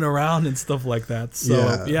Kryptonians going around and stuff like that.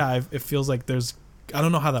 So it feels like there's, I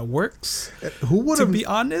don't know how that works. To be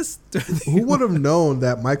honest, who would have known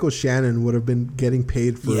that Michael Shannon would have been getting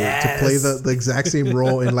paid to play the exact same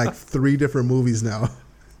role in like 3 different movies now?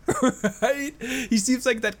 Right? He seems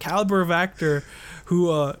like that caliber of actor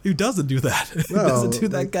who doesn't do that. Doesn't do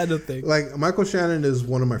that kind of thing. Like, Michael Shannon is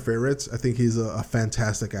one of my favorites. I think he's a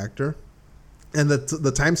fantastic actor. And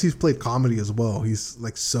the times he's played comedy as well, he's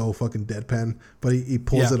like so fucking deadpan, but he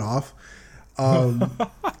pulls it off.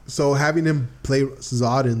 So having him play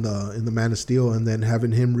Zod in the Man of Steel, and then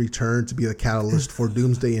having him return to be the catalyst for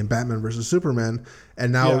Doomsday in Batman vs Superman,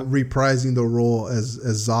 and now reprising the role as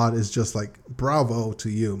Zod is just like, bravo to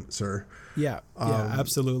you, sir. Yeah,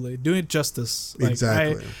 absolutely. Doing it justice. Like,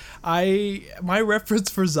 exactly. My reference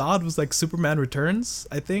for Zod was like Superman Returns,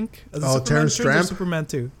 I think. Terrence Stamp? Superman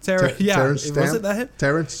 2. Terrence Stamp? Was it that hit?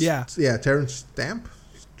 Terrence Stamp?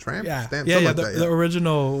 Stamp, the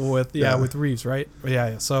original with Reeves, right?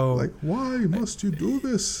 Yeah. So like, why must you do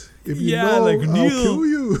this? If you know, like, I'll kill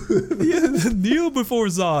you. Kneel before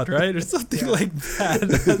Zod, right, or something like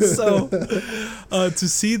that. So to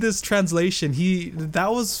see this translation,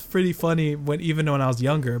 that was pretty funny even when I was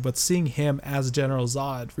younger. But seeing him as General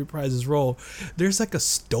Zod reprise his role, there's like a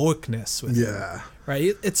stoicness with him,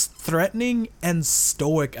 right? It's threatening and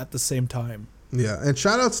stoic at the same time. Yeah, and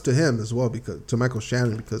shout outs to him as well, to Michael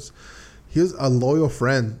Shannon, because he was a loyal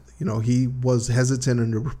friend. He was hesitant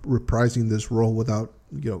in reprising this role without,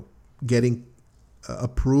 getting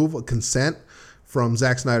consent from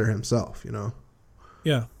Zack Snyder himself.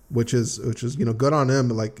 Yeah, which is good on him.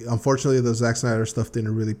 Like, unfortunately, the Zack Snyder stuff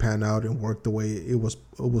didn't really pan out and work the way it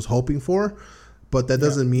was hoping for. But that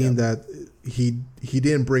doesn't mean that he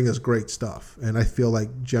didn't bring us great stuff. And I feel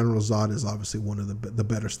like General Zod is obviously one of the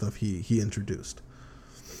better stuff he introduced.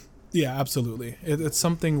 Yeah, absolutely. It's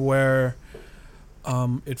something where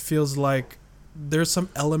it feels like there's some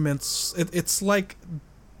elements. It's like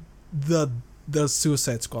the the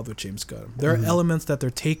Suicide Squad with James Gunn. There are elements that they're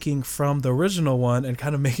taking from the original one and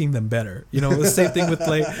kind of making them better. You know, the same thing with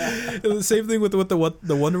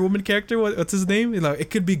the Wonder Woman character. What's his name? You know,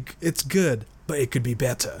 it's good, but it could be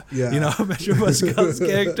better. Yeah. You know, Metro Pascal's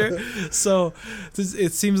character. So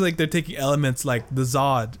it seems like they're taking elements like the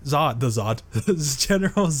Zod.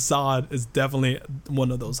 General Zod is definitely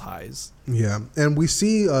one of those highs. Yeah, and we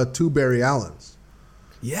see 2 Barry Allens.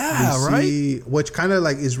 Yeah, right. Which kind of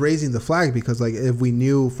like is raising the flag, because like if we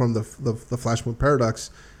knew from the Flashpoint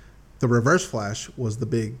Paradox, the Reverse Flash was the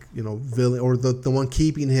big, you know, villain, or the one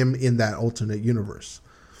keeping him in that alternate universe.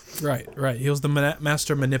 Right. He was the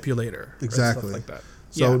master manipulator. Exactly. Right? Stuff like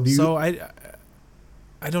that. So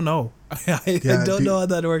I don't know. I don't know how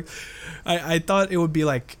that works. I thought it would be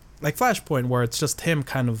like Flashpoint, where it's just him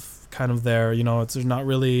kind of there. You know, it's not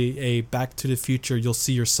really a Back to the Future. You'll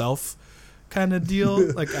see yourself kind of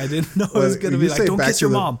deal. Like, I didn't know it was gonna be like, don't kiss your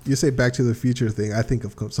mom. You say Back to the Future thing, I think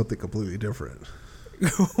of something completely different.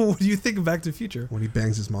 What do you think of Back to the Future? When he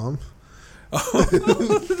bangs his mom.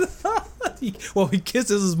 Well, he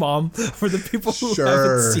kisses his mom, for the people who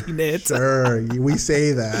haven't seen it. Sure, we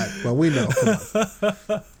say that, but we know.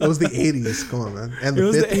 It was the 80s. Come on, man. And the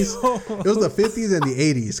 50s. It was the 50s and the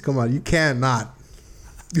 80s. Come on, you cannot.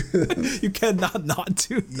 You cannot not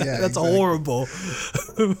do that. Yeah, that's exactly. Horrible.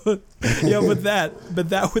 Yeah, but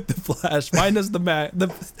that with the Flash, minus the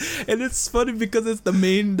and it's funny because it's the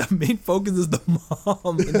main focus is the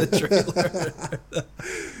mom in the trailer.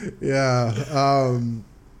 Yeah,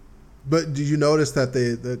 but did you notice that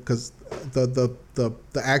because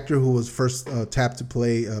the actor who was first tapped to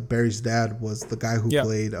play Barry's dad was the guy who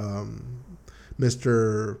played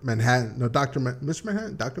Mr. Manhattan? No, Mr.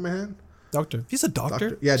 Manhattan, Dr. Manhattan. Doctor. He's a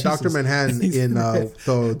doctor? Yeah, Jesus. Dr. Manhattan in the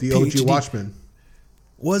PhD. OG Watchmen.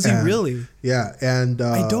 Was he really? Yeah, and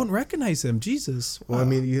I don't recognize him. Jesus. Wow. Well, I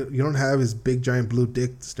mean, you don't have his big giant blue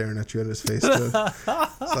dick staring at you in his face.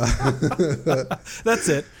 That's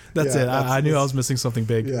it. That's it. I knew I was missing something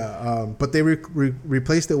big. Yeah, but they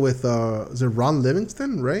replaced it with is it Ron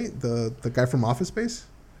Livingston, right? The guy from Office Space?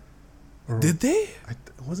 Did they?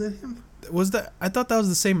 Was it him? Was that? I thought that was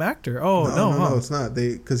the same actor. Oh no, it's not.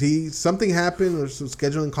 Because something happened, or some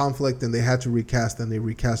scheduling conflict, and they had to recast. And they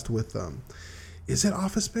recast with is it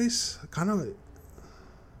Office Space? Kind of.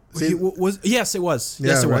 Yes, it was. Yes, it was.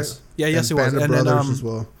 Yeah, yes, it was. And then as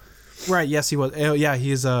well. Right. Yes, he was. Yeah,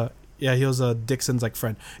 he was Dixon's like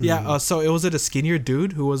friend. Yeah. So was it a skinnier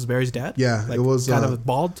dude who was Barry's dad? Yeah, like, it was kind of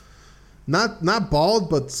bald. Not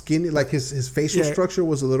bald, but skinny. Like his facial structure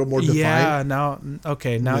was a little more defined. Yeah. Now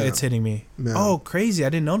it's hitting me. Yeah. Oh, crazy! I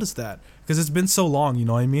didn't notice that because it's been so long. You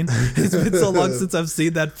know what I mean? It's been so long since I've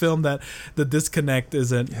seen that film that the disconnect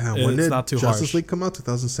isn't. Yeah. When did not too Justice League come out?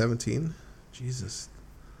 2017. Jesus.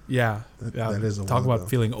 Yeah. That is a talk while about ago.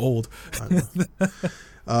 Feeling old.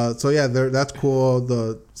 So yeah, that's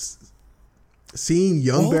cool. Seeing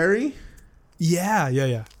young Barry.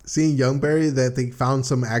 Yeah. Seeing young Barry, that they found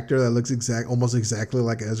some actor that looks almost exactly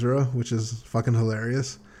like Ezra, which is fucking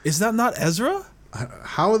hilarious. Is that not Ezra?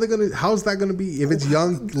 How's that gonna be? If it's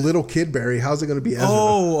young little kid Barry, how's it gonna be Ezra?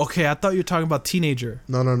 Oh, okay. I thought you were talking about teenager.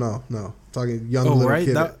 No. Talking young little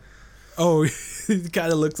kid. It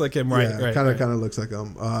kind of looks like him, right? Yeah, kind of looks like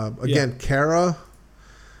him. Again, Kara.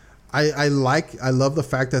 I love the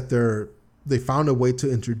fact that they found a way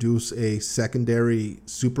to introduce a secondary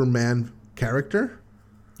Superman character.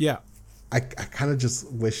 Yeah. I kind of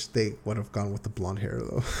just wish they would have gone with the blonde hair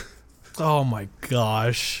though. Oh my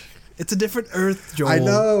gosh. It's a different Earth, Joel. I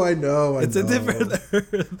know. It's a different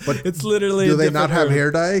Earth. But it's literally do they not have hair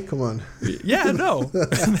dye? Come on. Yeah, no.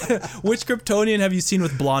 Which Kryptonian have you seen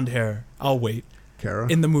with blonde hair? I'll wait. Kara?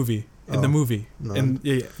 In the movie. In the movie. No.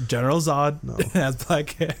 General Zod has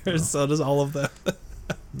black hair. No. So does all of them.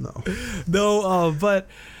 No. But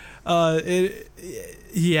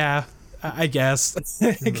yeah. I guess.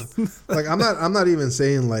 Like I'm not even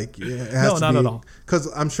saying like it has to not be, at all. Because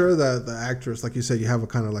I'm sure that the actress, like you said, you have a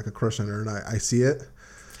kind of like a crush on her, and I see it.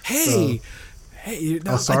 Hey,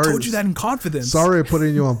 I told you that in confidence. Sorry,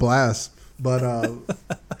 putting you on blast, but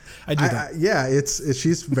I do that.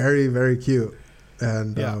 She's very, very cute,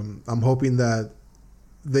 and I'm hoping that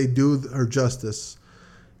they do her justice,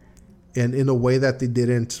 and in a way that they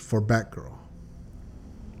didn't for Batgirl.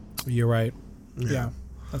 You're right. Yeah.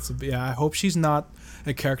 I hope she's not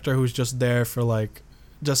a character who's just there for like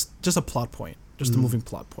just a plot point, just a moving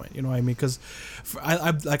plot point. You know what I mean? Because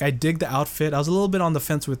I dig the outfit. I was a little bit on the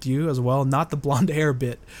fence with you as well. Not the blonde hair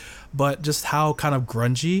bit, but just how kind of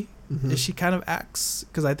grungy she kind of acts.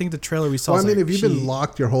 Because I think the trailer we saw. Well, I mean, if you've been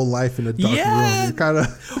locked your whole life in a dark room, you're kind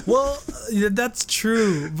of. Well, Yeah, that's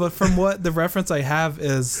true. But from what the reference I have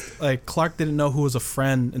is like Clark didn't know who was a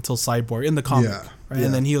friend until Cyborg in the comic, right? Yeah.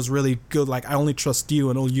 And then he was really good. Like, I only trust you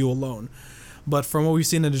and you alone. But from what we've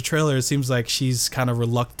seen in the trailer, it seems like she's kind of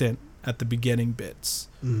reluctant at the beginning bits.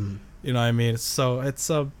 You know what I mean? So it's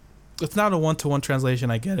not a 1-to-1 translation.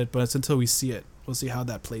 I get it, but it's until we see it, we'll see how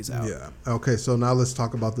that plays out. Yeah. Okay. So now let's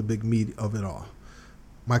talk about the big meat of it all.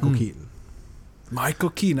 Michael Keaton. Michael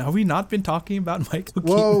Keaton. Have we not been talking about Michael Keaton?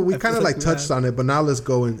 Well, we kind of like touched on it, but now let's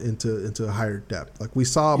go into higher depth. Like, we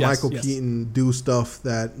saw Michael Keaton do stuff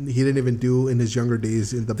that he didn't even do in his younger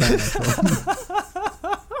days in the Batman.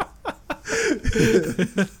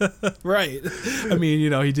 Right. I mean,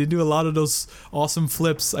 he did do a lot of those awesome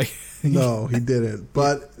flips. No, he didn't.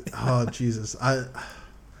 But oh Jesus,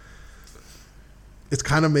 it's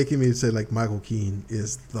kind of making me say like Michael Keaton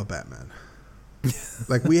is the Batman.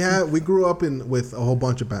 Like, we grew up with a whole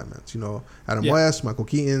bunch of Batmans, Adam West, Michael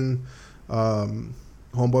Keaton,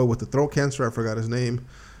 homeboy with the throat cancer, I forgot his name.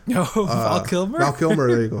 No, Val Kilmer. Val Kilmer,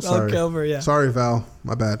 there you go. Sorry. Val Kilmer, yeah. Sorry, Val,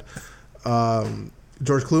 my bad.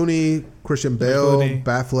 George Clooney, Christian Bale,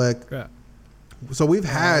 Batfleck. Yeah. So we've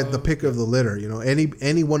had the pick of the litter.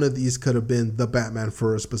 Any one of these could have been the Batman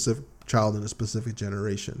for a specific child in a specific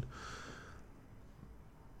generation.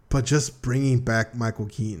 But just bringing back Michael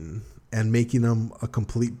Keaton and making him a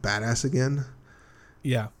complete badass again.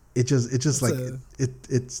 Yeah. It's just like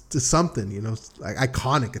it's just something, it's like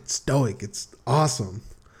iconic, it's stoic, it's awesome.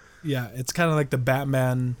 Yeah, it's kind of like the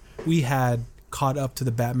Batman we had caught up to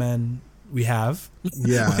the Batman we have.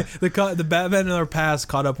 Yeah. the Batman in our past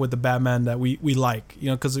caught up with the Batman that we like,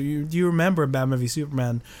 because you remember Batman v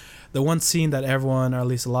Superman, the one scene that everyone, or at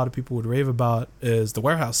least a lot of people, would rave about is the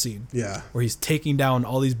warehouse scene. Yeah. Where he's taking down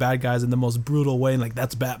all these bad guys in the most brutal way, and like,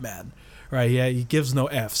 that's Batman. Right? Yeah, he gives no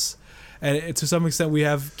Fs. And to some extent, we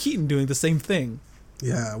have Keaton doing the same thing.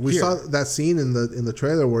 Yeah, we saw that scene in the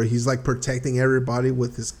trailer where he's like protecting everybody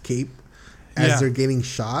with his cape as they're getting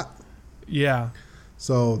shot. Yeah.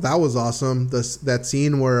 So that was awesome. That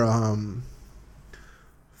scene where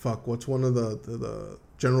what's one of the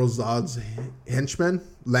General Zod's henchmen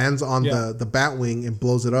lands on the Batwing and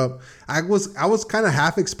blows it up. I was kind of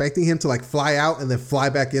half expecting him to like fly out and then fly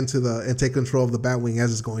back into and take control of the Batwing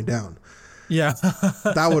as it's going down. Yeah,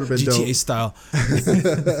 that would have been GTA dope. Style.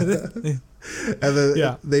 And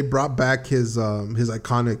then they brought back his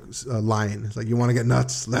iconic line. It's like, you want to get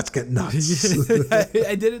nuts? Let's get nuts.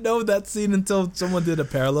 I didn't know that scene until someone did a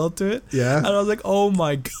parallel to it. Yeah, and I was like, oh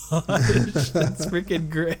my gosh, that's freaking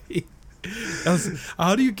great.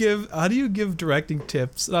 How do you give directing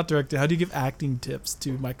tips? Not directing. How do you give acting tips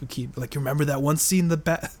to Michael Keaton? Like, you remember that one scene,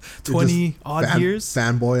 20 odd years?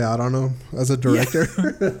 Fanboy out on him as a director.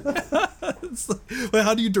 Yeah. Like,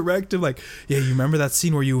 how do you direct him? Like, yeah, you remember that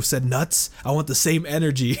scene where you said nuts? I want the same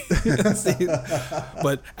energy,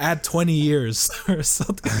 but add 20 years or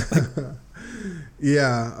something.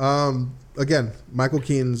 Yeah. Again, Michael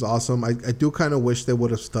Keaton's awesome. I do kind of wish they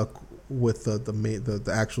would have stuck with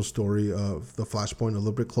the actual story of the Flashpoint a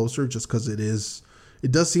little bit closer, just because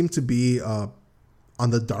it does seem to be on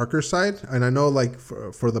the darker side. And I know, like,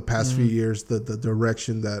 for the past few years, the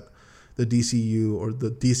direction that the DCU or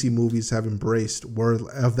the DC movies have embraced were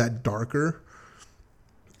of that darker,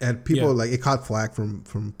 and people like, it caught flack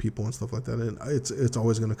from people and stuff like that, and it's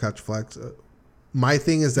always going to catch flack. My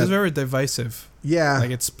thing is that it's very divisive. Yeah,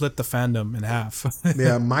 like, it split the fandom in half.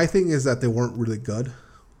 Yeah, my thing is that they weren't really good.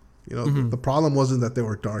 The problem wasn't that they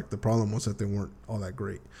were dark. The problem was that they weren't all that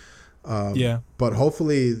great. But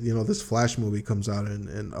hopefully, this Flash movie comes out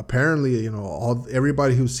and apparently,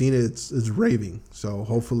 everybody who's seen it is raving. So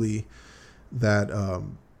hopefully that,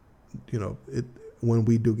 when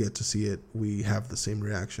we do get to see it, we have the same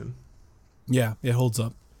reaction. Yeah, it holds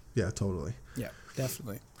up. Yeah, totally. Yeah,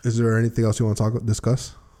 definitely. Is there anything else you want to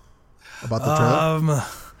discuss about the trailer?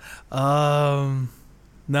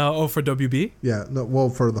 No. For WB? Yeah. No. Well,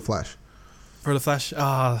 for the Flash. For the Flash,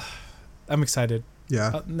 I'm excited.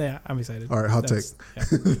 Yeah. I'm excited. All right, hot take. Yeah,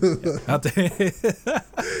 hot take.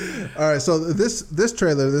 All right, so this next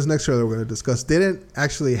trailer we're going to discuss didn't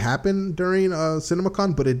actually happen during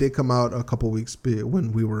CinemaCon, but it did come out a couple weeks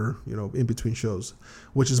when we were, in between shows,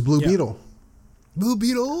 which is Blue Beetle. Blue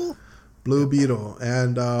Beetle.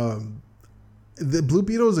 And the Blue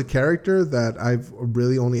Beetle is a character that I've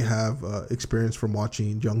really only have experience from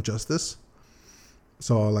watching Young Justice.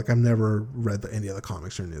 So, like, I've never read any of the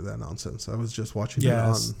comics or any of that nonsense. I was just watching it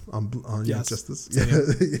on Young Justice.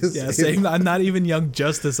 Same. I'm not even Young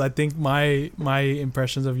Justice. I think my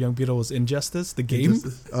impressions of Young Beetle was Injustice, the game.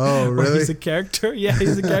 Oh, really? He's a character. Yeah,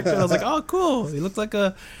 he's a character. I was like, oh, cool. He looks like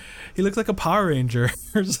a Power Ranger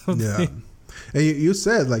or something. Yeah. And you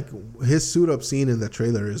said like his suit up scene in the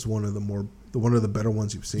trailer is one of the better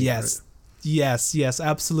ones you've seen. Yes. Right? Yes,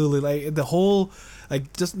 absolutely. Like the whole,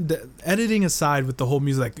 like just the editing aside with the whole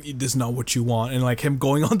music, like this is not what you want, and like him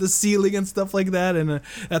going on the ceiling and stuff like that, and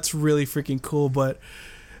that's really freaking cool. But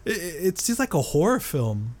it's just like a horror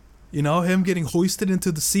film, you know, him getting hoisted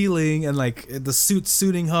into the ceiling and like the suit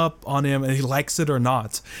suiting up on him, and he likes it or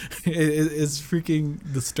not. It's freaking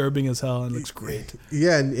disturbing as hell and looks great.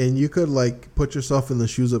 Yeah, and you could like put yourself in the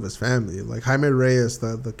shoes of his family. Like Jaime Reyes,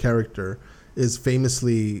 the character, is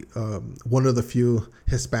famously one of the few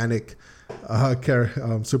Hispanic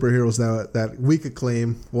superheroes that we could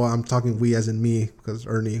claim. Well, I'm talking we as in me, because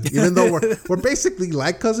Ernie, even though we're basically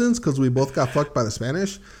like cousins because we both got fucked by the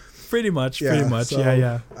Spanish. Pretty much. So,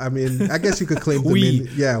 yeah. I mean, I guess you could claim them we. in.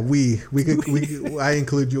 Yeah, we I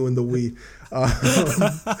include you in the we.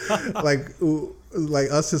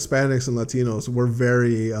 Like us Hispanics and Latinos, we're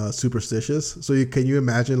very superstitious. So can you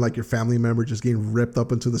imagine like your family member just getting ripped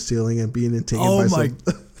up into the ceiling and being taken by some...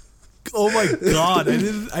 Oh my God! I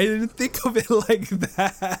didn't think of it like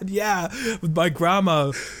that. Yeah, my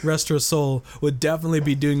grandma, rest her soul, would definitely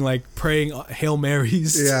be doing like praying Hail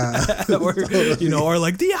Marys. Yeah, or totally. Or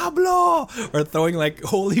like Diablo, or throwing like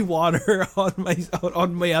holy water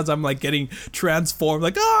on me as I'm like getting transformed.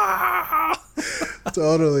 Like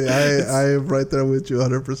Totally, I am right there with you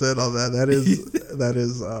 100% on that. That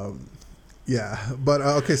is yeah. But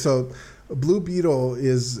okay, so Blue Beetle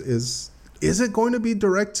is it going to be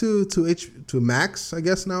direct to Max, I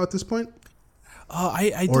guess, now at this point?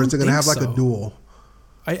 I don't or is it going to have like so. a dual?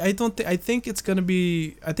 I don't think. I think it's gonna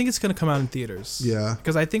be. I think it's gonna come out in theaters. Yeah.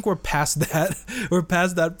 Because I think we're past that. We're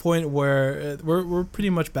past that point where we're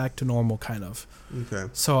pretty much back to normal, kind of. Okay.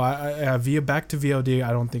 So back to VOD.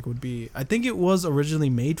 I don't think would be. I think it was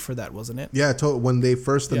originally made for that, wasn't it? Yeah. When they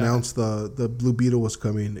first announced the Blue Beetle was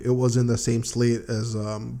coming, it was in the same slate as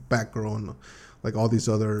Batgirl and like all these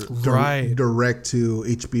other direct to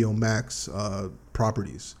HBO Max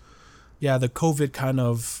properties. Yeah, the COVID kind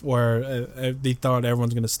of where they thought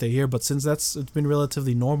everyone's going to stay here. But since it's been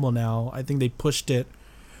relatively normal now, I think they pushed it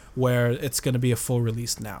where it's going to be a full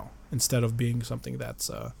release now instead of being something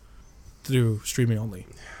that's through streaming only.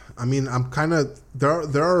 I mean, I'm kind of...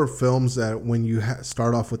 There are films that when you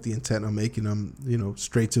start off with the intent of making them,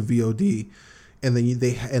 straight to VOD, and then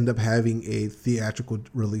they end up having a theatrical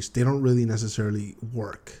release, they don't really necessarily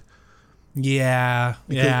work. Yeah.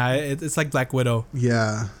 It's like Black Widow.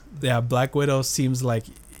 Yeah. Yeah, Black Widow seems like,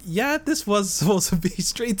 this was supposed to be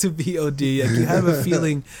straight to VOD. Like, you have a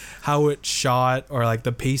feeling how it's shot or like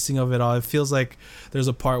the pacing of it all. It feels like there's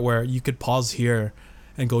a part where you could pause here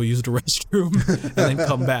and go use the restroom and then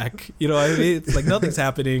come back. You know what I mean? It's like nothing's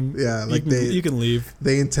happening. Yeah, like you can leave.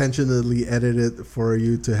 They intentionally edit it for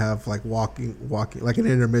you to have like walking like an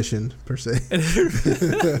intermission per se.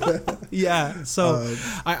 Yeah, so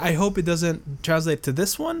I hope it doesn't translate to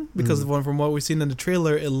this one because from what we've seen in the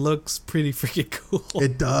trailer, it looks pretty freaking cool.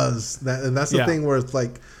 It does. That's the thing where it's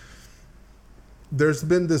like there's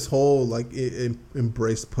been this whole like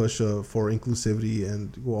embraced push for inclusivity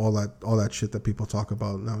and all that shit that people talk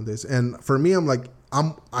about nowadays. And for me, I am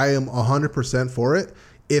 100% for it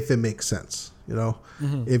if it makes sense.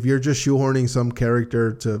 If you're just shoehorning some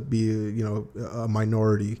character to be a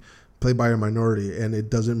minority, played by a minority, and it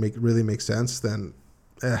doesn't really make sense, then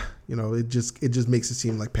it just makes it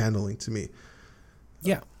seem like pandering to me.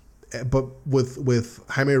 Yeah. But with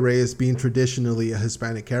Jaime Reyes being traditionally a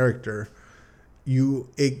Hispanic character,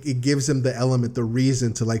 it gives him the element, the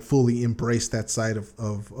reason to like fully embrace that side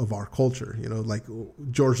of our culture. Like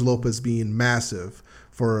George Lopez being massive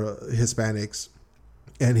for Hispanics,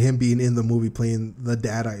 and him being in the movie playing the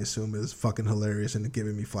dad, I assume, is fucking hilarious and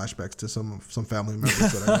giving me flashbacks to some family members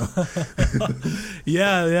that I know.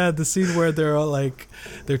 Yeah, the scene where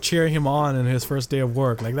they're cheering him on in his first day of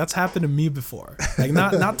work. Like that's happened to me before. Like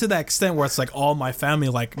not to that extent where it's like all my family,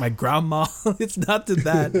 like my grandma. It's not to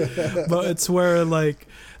that, but it's where like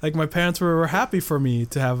my parents were happy for me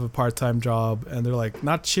to have a part-time job, and they're like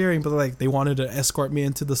not cheering, but like they wanted to escort me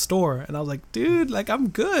into the store, and I was like, dude, like I'm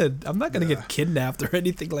good. I'm not gonna get kidnapped or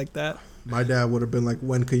anything like that. My dad would have been like,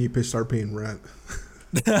 when can you start paying rent?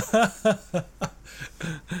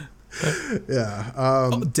 Yeah.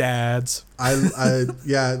 Dads.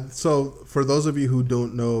 Yeah. So for those of you who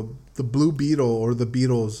don't know, the Blue Beetle or the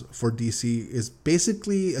Beetles for DC is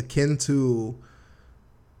basically akin to,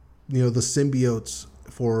 the symbiotes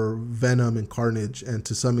for Venom and Carnage, and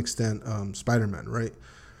to some extent Spider-Man, right?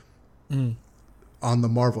 On the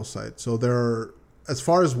Marvel side. So there are, as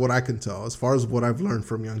far as what I can tell, as far as what I've learned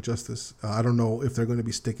from Young Justice, I don't know if they're going to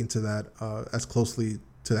be sticking to that as closely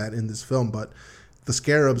to that in this film, but the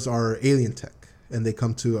Scarabs are alien tech. And they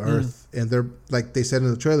come to Earth, and they're, like they said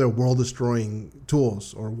in the trailer, world-destroying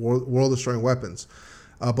tools or world-destroying weapons.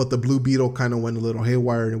 But the Blue Beetle kind of went a little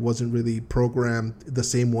haywire, and it wasn't really programmed the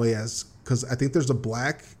same way as... Because I think there's a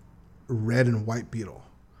black, red, and white beetle.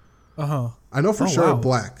 Uh-huh. I know for sure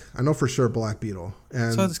black. I know for sure black beetle.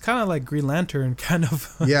 And so it's kind of like Green Lantern, kind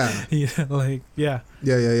of. Yeah.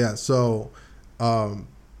 Yeah. So, and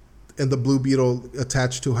the Blue Beetle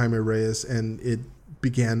attached to Jaime Reyes, and it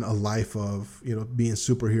began a life of, you know, being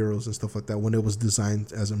superheroes and stuff like that when it was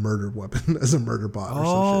designed as a murder weapon, as a murder bot.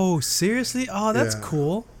 Oh, seriously? Oh, that's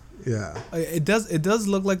cool. Yeah. It does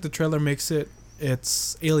look like the trailer makes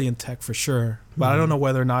it's alien tech for sure, but I don't know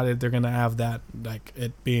whether or not they're gonna have that, like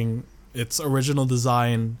it being its original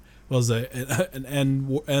design was an end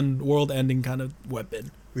world-ending kind of weapon.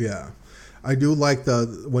 Yeah, I do like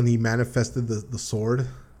when he manifested the sword.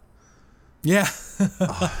 Yeah.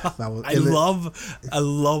 That was, I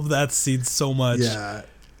love that scene so much. Yeah.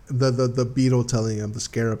 The beetle telling him, the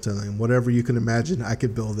Scarab telling him, whatever you can imagine, I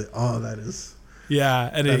could build it. Oh, that is. Yeah,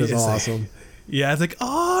 and that is awesome. Like, yeah, it's like,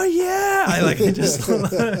 oh yeah, I like it, just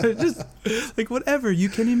like whatever you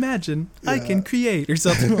can imagine, I can create or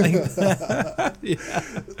something like that.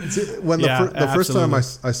 When the first time I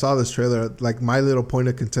saw this trailer, like my little point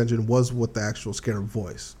of contention was with the actual Scarab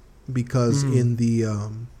voice, because in the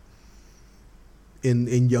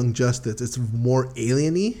in Young Justice, it's more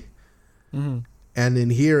alien-y. And in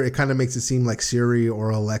here, it kind of makes it seem like Siri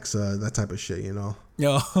or Alexa, that type of shit, you know?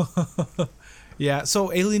 Yeah.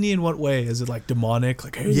 So alien-y in what way? Is it like demonic?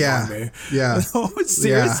 Like, hey, yeah. Oh,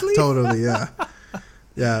 seriously? Yeah, totally, yeah.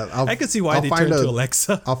 Yeah. I can see why they turned to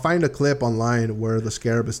Alexa. I'll find a clip online where the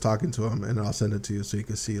Scarab is talking to him, and I'll send it to you so you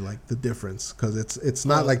can see like the difference. Because it's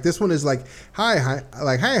not like this one is like, hi,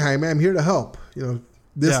 Jaime, I'm here to help, you know.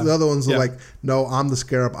 The other ones are like, no, I'm the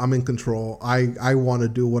Scarab, I'm in control. I want to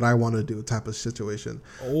do what I want to do type of situation.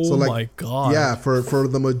 Oh, so, like, my God. Yeah, for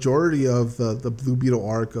the majority of the Blue Beetle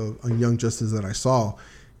arc of Young Justice that I saw,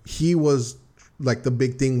 he was like, the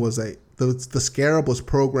big thing was that the Scarab was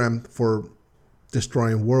programmed for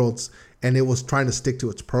destroying worlds, and it was trying to stick to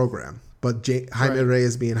its program. But Jaime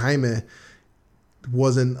Reyes, being Jaime,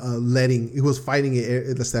 wasn't he was fighting it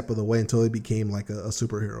at the step of the way until he became like a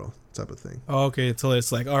superhero type of thing. Oh, okay, until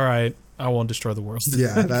it's like, all right, I won't destroy the world.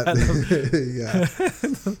 Yeah, yeah.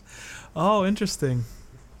 Oh, interesting.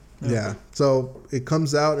 Yeah, so it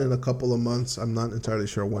comes out in a couple of months. I'm not entirely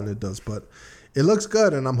sure when it does, but it looks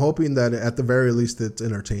good, and I'm hoping that at the very least it's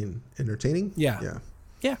entertaining. Yeah.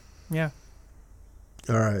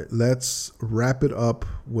 All right, let's wrap it up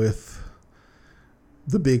with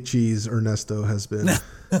the big cheese Ernesto has been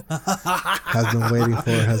waiting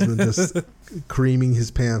for, has been just creaming his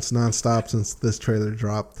pants nonstop since this trailer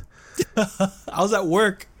dropped. I was at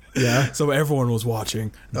work. Yeah. So everyone was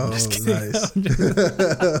watching. No, I'm just kidding. Nice.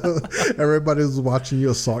 Everybody was watching you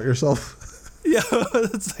assault yourself. Yeah.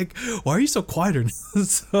 It's like, why are you so quiet? And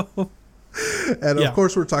of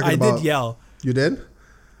course we're talking about... I did yell. You did?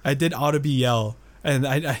 I did audibly yell. And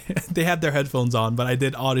I they had their headphones on, but I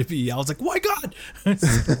did audibly yell. I was like, "Oh my God!"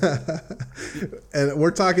 And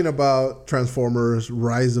we're talking about Transformers: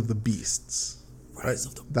 Rise of the Beasts.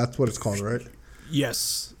 That's what it's called, right?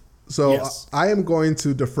 Yes. So yes. I am going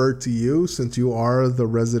to defer to you since you are the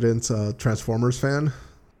resident Transformers fan.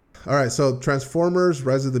 All right, so Transformers: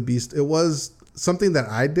 Rise of the Beast. It was something that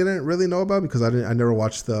I didn't really know about because I never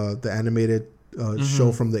watched the animated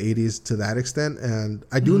show from the 80s to that extent, and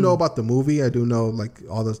I do know about the movie. I do know like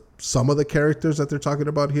some of the characters that they're talking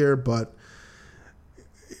about here, but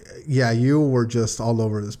yeah, you were just all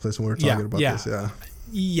over this place when we were talking about this.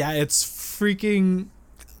 Yeah, it's freaking.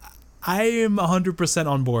 I am 100%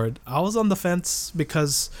 on board. I was on the fence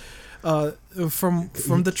because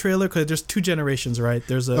from the trailer, because there's two generations, right?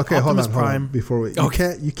 There's a Optimus Prime. Hold on. Before we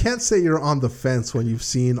you can't say you're on the fence when you've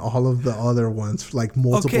seen all of the other ones like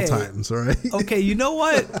multiple times, all right? Okay, you know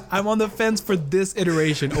what? I'm on the fence for this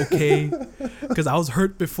iteration, okay? Because I was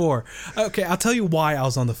hurt before. Okay, I'll tell you why I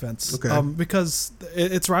was on the fence. Okay. Because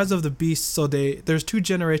it's Rise of the Beast, so there's two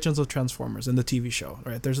generations of Transformers in the TV show,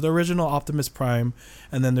 right? There's the original Optimus Prime,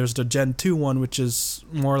 and then there's the Gen 2 one, which is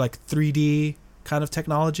more like 3D kind of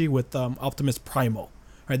technology with Optimus Primal,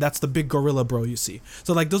 right? That's the big gorilla bro you see.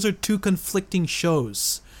 So like those are two conflicting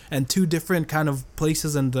shows and two different kind of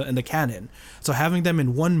places in the canon. So having them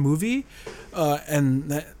in one movie,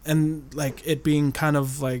 and like it being kind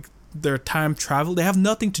of like their time travel, they have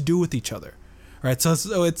nothing to do with each other, right?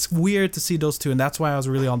 So it's weird to see those two, and that's why I was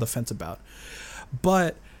really on the fence about.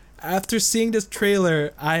 But After seeing this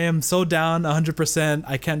trailer, I am so down 100%.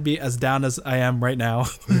 I can't be as down as I am right now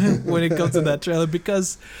when it comes to that trailer,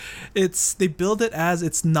 because they build it as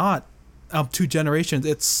it's not two generations.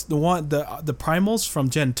 It's the primals from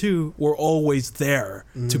Gen 2 were always there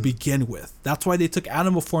to begin with. That's why they took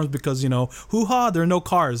animal forms, because hoo-ha, there are no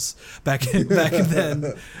cars back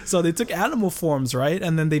then. So they took animal forms, right?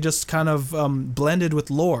 And then they just kind of blended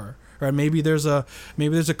with lore. Right? Maybe there's a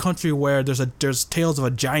country where there's tales of a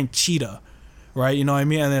giant cheetah, right? You know what I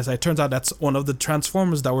mean? And it turns out that's one of the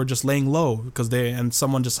Transformers that were just laying low because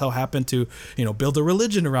someone just so happened to build a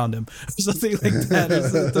religion around him, or something like that,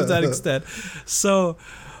 or to that extent. So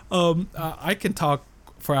I can talk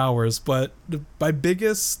for hours, but my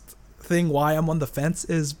biggest thing why I'm on the fence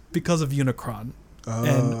is because of Unicron. Oh.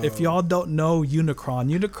 And if y'all don't know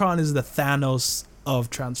Unicron is the Thanos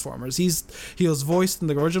of Transformers. He was voiced in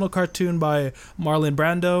the original cartoon by Marlon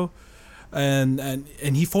Brando, and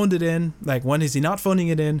he phoned it in. Like, when is he not phoning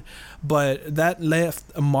it in? But that left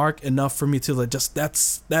a mark enough for me to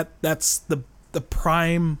that's the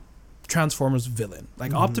prime Transformers villain.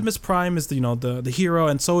 Like, Optimus Prime is the hero,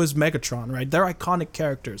 and so is Megatron, right? They're iconic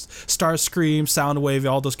characters. Starscream, Soundwave,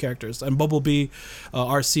 all those characters, and Bumblebee,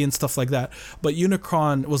 RC, and stuff like that. But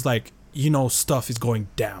Unicron was like, stuff is going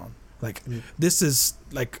down. Like, this is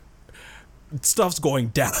like, stuff's going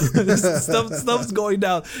down. stuff's going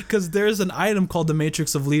down, because there's an item called the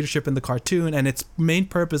Matrix of Leadership in the cartoon, and its main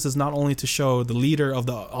purpose is not only to show the leader of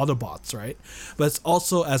the Autobots, right, but it's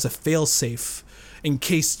also as a failsafe in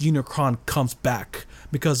case Unicron comes back,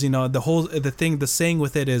 because the saying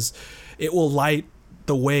with it is it will light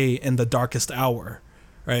the way in the darkest hour,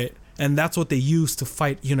 right? And that's what they use to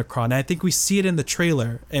fight Unicron. And I think we see it in the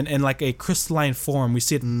trailer in like a crystalline form. We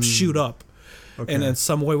see it shoot up in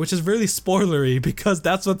some way, which is really spoilery, because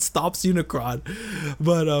that's what stops Unicron.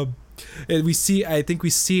 But I think we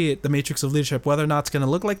see it, the Matrix of Leadership. Whether or not it's going to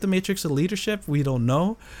look like the Matrix of Leadership, we don't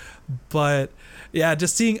know. But yeah,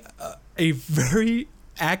 just seeing a very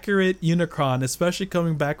accurate Unicron, especially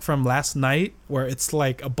coming back from last night, where it's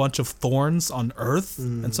like a bunch of thorns on Earth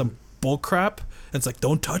and some bullcrap. It's like,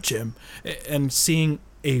 don't touch him. And seeing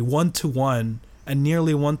a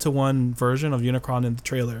nearly one-to-one version of Unicron in the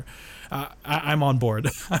trailer, I'm on board.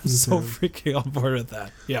 I'm so freaking on board with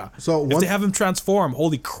that. Yeah. So if they have him transform,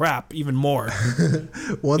 holy crap, even more.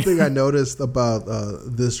 One thing I noticed about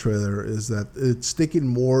this trailer is that it's sticking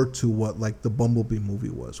more to what like the Bumblebee movie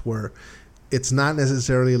was, where it's not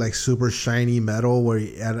necessarily like super shiny metal where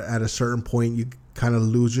at a certain point you kind of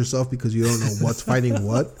lose yourself because you don't know what's fighting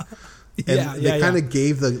what. And they kind of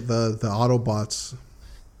gave the Autobots,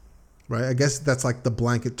 right? I guess that's like the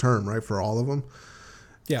blanket term, right, for all of them.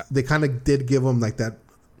 Yeah. They kind of did give them like that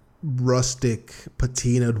rustic,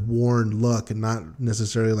 patinaed, worn look, and not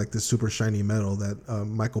necessarily like the super shiny metal that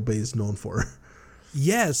Michael Bay is known for.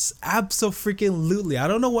 Yes, abso-freaking-lutely. I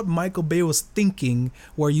don't know what Michael Bay was thinking,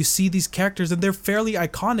 where you see these characters and they're fairly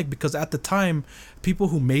iconic, because at the time, people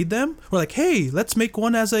who made them were like, "Hey, let's make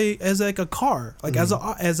one as like a car, like as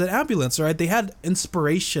an ambulance." Right? They had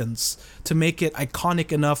inspirations to make it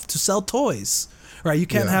iconic enough to sell toys. Right? You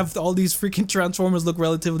can't have all these freaking Transformers look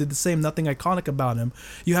relatively the same. Nothing iconic about him.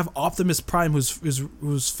 You have Optimus Prime,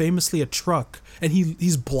 who's famously a truck, and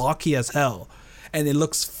he's blocky as hell. And it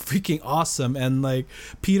looks freaking awesome. And like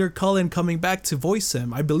Peter Cullen coming back to voice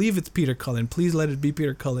him. I believe it's Peter Cullen. Please let it be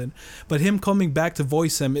Peter Cullen. But him coming back to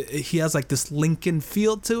voice him, he has like this Lincoln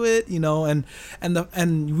feel to it, and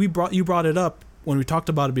you brought it up when we talked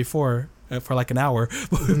about it before for like an hour.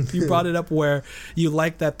 You brought it up where you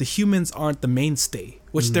like that the humans aren't the mainstay,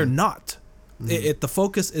 which they're not. The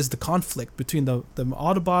focus is the conflict between the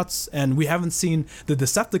Autobots, and we haven't seen the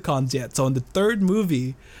Decepticons yet. So in the third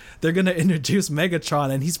movie, they're going to introduce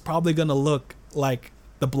Megatron, and he's probably going to look like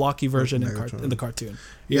the blocky version in the cartoon.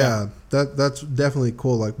 Yeah, that's definitely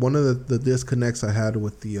cool. Like, one of the disconnects I had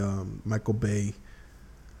with the Michael Bay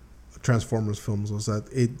Transformers films was that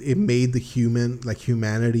it made the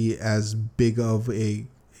humanity as big of a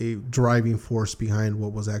driving force behind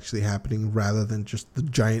what was actually happening, rather than just the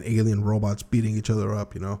giant alien robots beating each other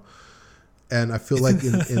up, And I feel like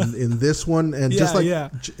in this one, and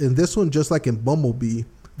in this one, just like in Bumblebee,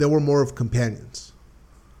 they were more of companions.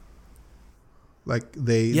 Like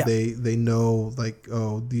they know, like,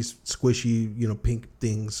 oh, these squishy pink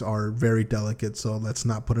things are very delicate, so let's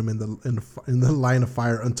not put them in the line of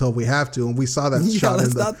fire until we have to. And we saw that shot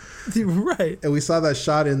right. And we saw that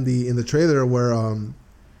shot in the trailer where I'm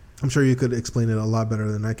sure you could explain it a lot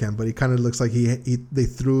better than I can, but he kind of looks like they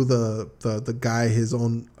threw the guy his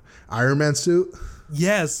own Iron Man suit.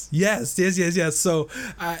 Yes. So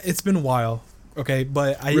it's been a while. Okay,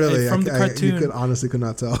 but really, from the cartoon, you honestly could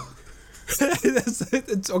not tell.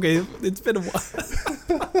 it's okay. It's been a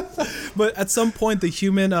while, but at some point the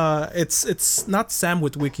human, it's not Sam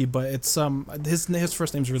Witwicky, but it's his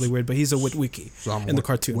first name's really weird, but he's a Witwicky in the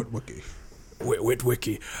cartoon. Witwicky.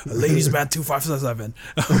 Witwicky, ladies man 2577.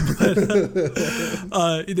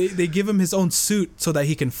 But they give him his own suit so that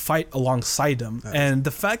he can fight alongside them, and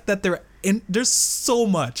the fact that there's so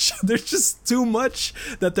much, there's just too much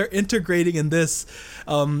that they're integrating in this,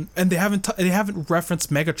 and they haven't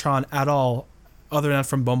referenced Megatron at all, other than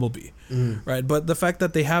from Bumblebee, right? But the fact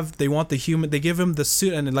that they want the human, they give him the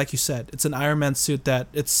suit, and like you said, it's an Iron Man suit it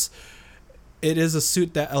is a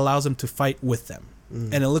suit that allows him to fight with them,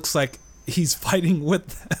 and it looks like he's fighting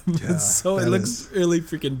with them. Yeah, so it looks really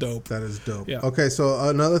freaking dope. That is dope. Yeah. Okay, so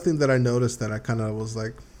another thing that I noticed that I kind of was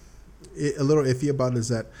like a little iffy about is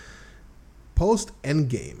that post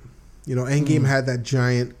Endgame, Endgame had that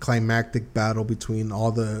giant climactic battle between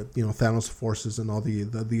all the Thanos forces and all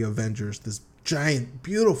the Avengers. This giant,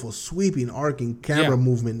 beautiful, sweeping, arcing camera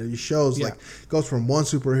movement that shows goes from one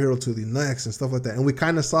superhero to the next and stuff like that. And we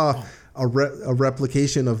kind of saw a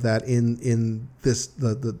replication of that in this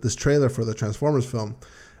this trailer for the Transformers film.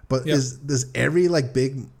 But does every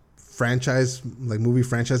big franchise, movie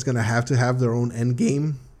franchise, gonna have to have their own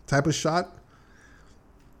Endgame type of shot?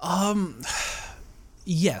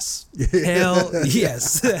 Yes. Hell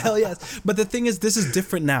yes. Hell yes. But the thing is, this is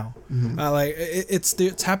different now.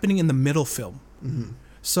 It's happening in the middle film.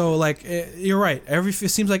 So you're right. It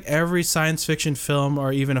seems like every science fiction film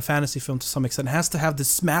or even a fantasy film to some extent has to have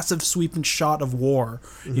this massive sweeping shot of war,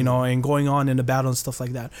 and going on in a battle and stuff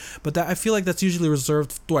like that. But I feel like that's usually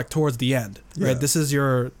reserved towards the end, right? This is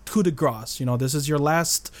your coup de grace. This is your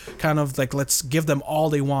last kind of let's give them all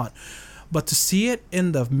they want. But to see it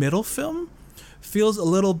in the middle film feels a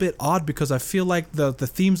little bit odd, because I feel like the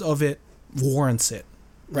themes of it warrants it.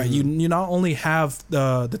 Right, you not only have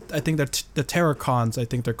the I think the Terracons, I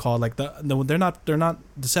think they're called, they're not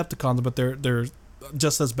Decepticons, but they're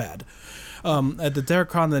just as bad. At the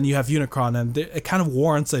Terracon, then you have Unicron, and it kind of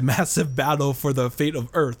warrants a massive battle for the fate of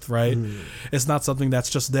Earth. Right, it's not something that's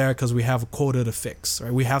just there because we have a quota to fix.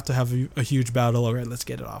 Right, we have to have a huge battle. All right, let's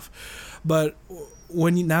get it off. But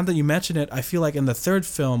now that you mention it, I feel like in the third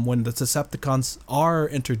film, when the Decepticons are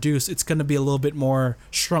introduced, it's going to be a little bit more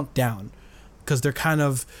shrunk down. Because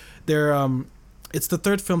it's the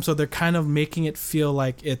third film, so they're kind of making it feel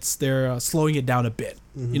like they're slowing it down a bit.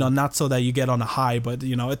 Not so that you get on a high, but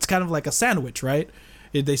it's kind of like a sandwich, right?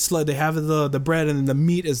 They have the bread, and the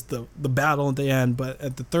meat is the battle at the end. But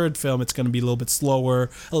at the third film, it's going to be a little bit slower,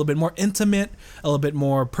 a little bit more intimate, a little bit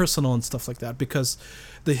more personal and stuff like that. Because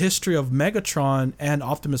the history of Megatron and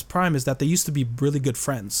Optimus Prime is that they used to be really good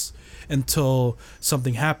friends until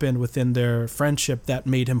something happened within their friendship that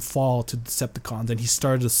made him fall to Decepticons, and he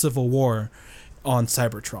started a civil war on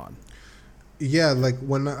Cybertron. Yeah,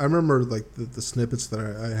 when I remember the snippets that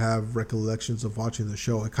I have recollections of watching the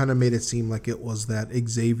show, it kind of made it seem like it was that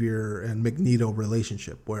Xavier and Magneto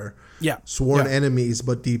relationship where sworn enemies,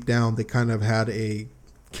 but deep down they kind of had a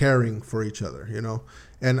caring for each other,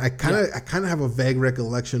 And I kind of have a vague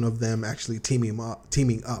recollection of them actually teaming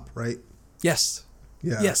up, right? Yes.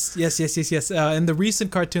 Yeah. Yes. In the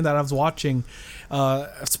recent cartoon that I was watching,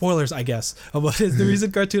 spoilers, I guess, but in the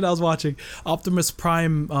recent cartoon I was watching, Optimus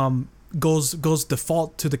Prime goes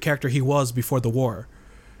default to the character he was before the war.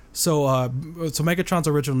 So Megatron's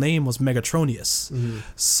original name was Megatronius.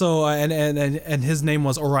 So and his name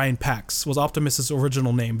was Orion Pax, was Optimus's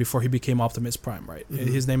original name before he became Optimus Prime, right?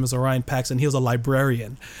 His name was Orion Pax, and he was a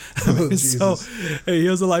librarian. So he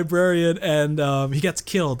was a librarian, and he gets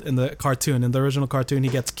killed in the cartoon. In the original cartoon, he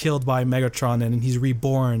gets killed by Megatron, and he's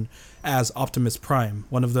reborn as Optimus Prime,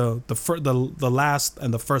 one of the last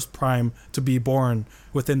and the first Prime to be born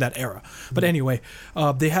within that era. But anyway,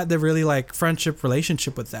 they had their really friendship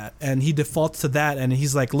relationship with that, and he defaults to that, and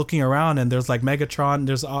he's looking around, and there's Megatron,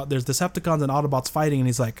 there's Decepticons and Autobots fighting, and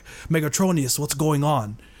he's like, Megatronius, what's going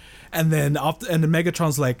on? And then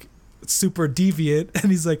Megatron's super deviant,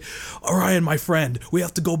 and he's like, Orion, my friend, we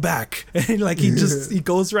have to go back, and he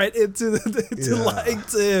goes right into lying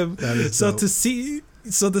to him. So to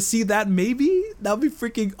see that, maybe that'd be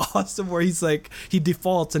freaking awesome, where he's he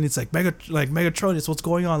defaults, and it's Megatronius, what's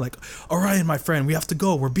going on? Orion, my friend, we have to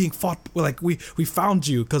go, we're being fought, we found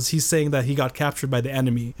you, because he's saying that he got captured by the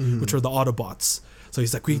enemy, which are the Autobots. So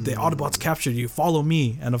he's the Autobots captured you, follow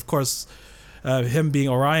me. And of course, him being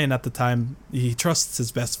Orion at the time, he trusts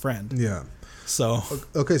his best friend. Yeah. So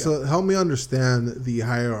so help me understand the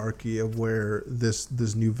hierarchy of where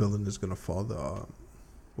this new villain is going to fall.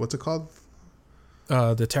 What's it called?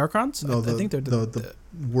 The Terracrons? No, I think they're the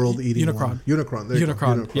world-eating Unicron. one. Unicron. There you go.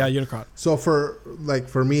 Unicron. Yeah, Unicron. So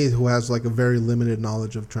for me, who has like a very limited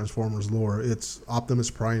knowledge of Transformers lore, it's Optimus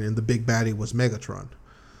Prime, and the big baddie was Megatron.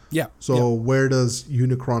 Yeah. So where does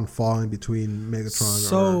Unicron fall in between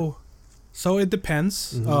Megatron? So it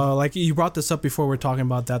depends. Like you brought this up before, we're talking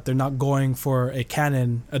about that they're not going for a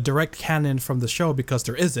direct canon from the show, because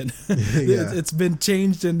there isn't. It's been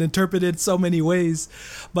changed and interpreted so many ways.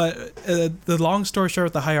 But the long story short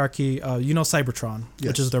with the hierarchy, Cybertron,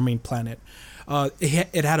 which is their main planet.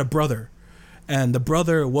 It had a brother, and the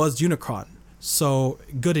brother was Unicron. So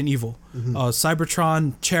good and evil.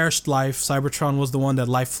 Cybertron cherished life. Cybertron was the one that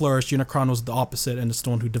life flourished. Unicron was the opposite, and it's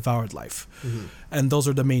the one who devoured life. And those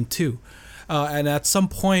are the main two. And at some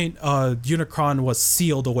point, Unicron was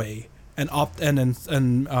sealed away, and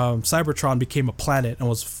Cybertron became a planet and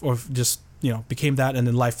became that, and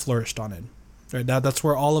then life flourished on it. Right. That's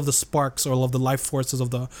where all of the sparks, or all of the life forces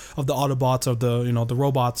of the Autobots, of the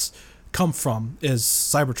robots come from, is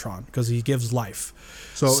Cybertron, because he gives life.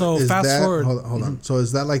 So fast forward. Hold on. So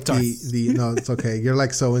is that like the no? It's okay. You're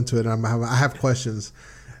like so into it. I have questions.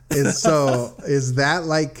 Is that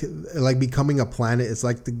like becoming a planet? It's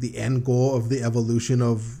like the end goal of the evolution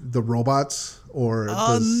of the robots, or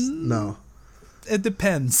no? It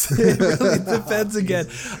depends. It really depends again.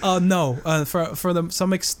 No. For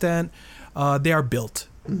some extent, they are built.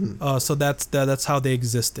 So that's how they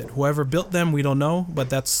existed. Whoever built them, we don't know,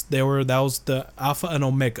 but that was the Alpha and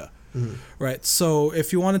Omega. Right. So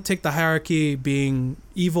if you want to take the hierarchy being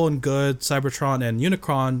evil and good, Cybertron and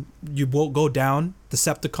Unicron, you will go down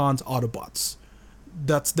Decepticons, Autobots.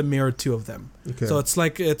 That's the mirror two of them. Okay. So it's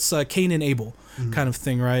like Cain and Abel kind of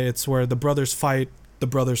thing, right? It's where the brothers fight, the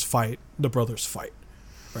brothers fight, the brothers fight.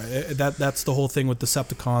 Right. That's the whole thing with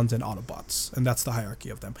Decepticons and Autobots, and that's the hierarchy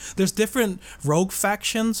of them. There's different rogue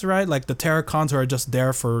factions, right? Like the Terracons, who are just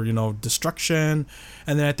there for destruction,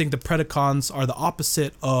 and then I think the Predacons are the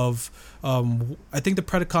opposite of. I think the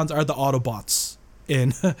Predacons are the Autobots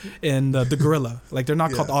in the Gorilla. Like they're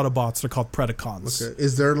not called Autobots; they're called Predacons. Okay.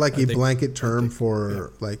 Is there like a blanket term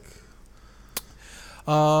for like?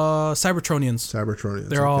 Cybertronians.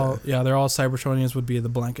 They're all Cybertronians would be the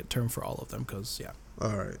blanket term for all of them, because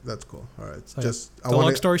All right, that's cool. All right, so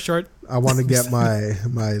long story short, I want to get my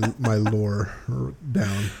lore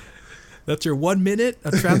down. That's your 1 minute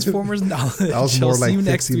of Transformers knowledge. That was more like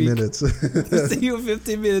 50 minutes. See you in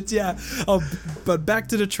 50 minutes, yeah. But back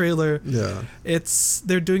to the trailer. Yeah,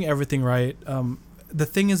 they're doing everything right. The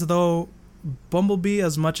thing is, though, Bumblebee,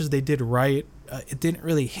 as much as they did right, it didn't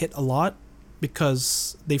really hit a lot,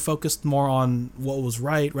 because they focused more on what was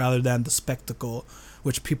right rather than the spectacle,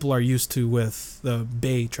 which people are used to with the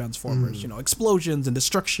Bay Transformers. Explosions and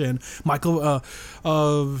destruction. Michael,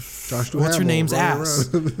 what's her name's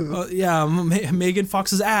ass? Megan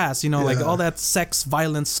Fox's ass. Like all that sex,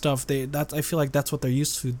 violence stuff. I feel like that's what they're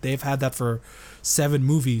used to. They've had that for 7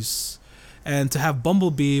 movies. And to have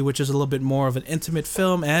Bumblebee, which is a little bit more of an intimate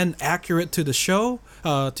film and accurate to the show,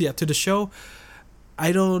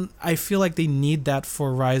 I feel like they need that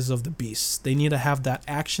for Rise of the Beast. They need to have that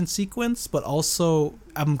action sequence, but also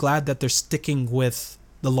I'm glad that they're sticking with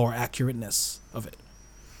the lore accurateness of it.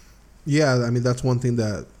 Yeah, I mean, that's one thing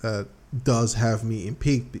that does have me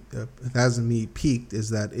peaked, is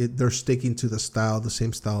that they're sticking to the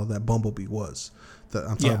same style that Bumblebee was.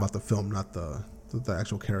 I'm talking about the film, not the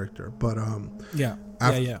actual character. But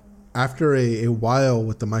after a while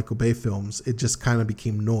with the Michael Bay films, it just kind of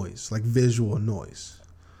became noise, like visual noise.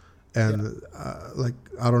 And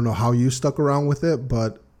I don't know how you stuck around with it,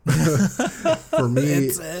 but for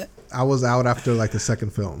me, I was out after like the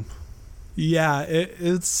second film. Yeah, it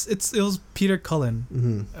was Peter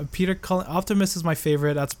Cullen. Peter Cullen, Optimus is my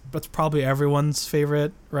favorite. That's probably everyone's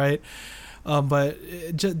favorite, right? But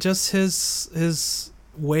just his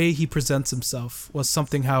way he presents himself was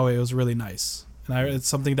something. How it was really nice. And it's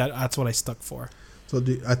something that's what I stuck for. So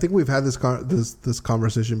I think we've had this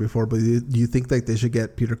conversation before, but do you think that they should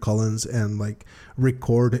get Peter Collins and like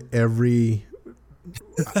record every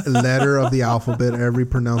letter of the alphabet, every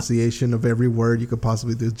pronunciation of every word you could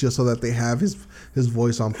possibly do, just so that they have his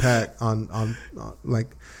voice on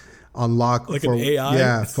lock, like an AI?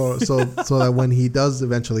 Yeah, so that when he does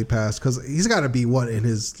eventually pass, because he's got to be in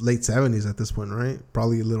his late 70s at this point, right?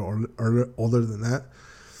 Probably a little older than that.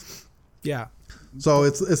 Yeah. So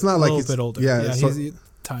it's not like he's a little bit older. Yeah, so, he's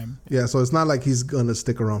time. Yeah, so it's not like he's gonna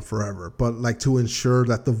stick around forever, but like to ensure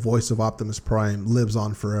that the voice of Optimus Prime lives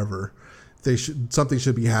on forever, something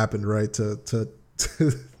should be happened, right? To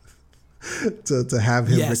have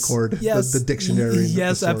him record the dictionary.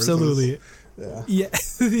 Yes, absolutely. Yeah.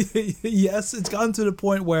 Yes, it's gotten to the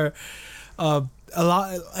point where a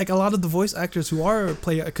lot of the voice actors who are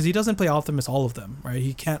because he doesn't play Optimus all of them, right?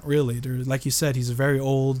 He can't really. Like you said, he's very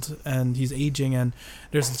old and he's aging, and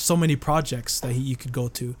there's so many projects that you could go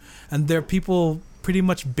to, and there are people pretty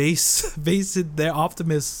much base their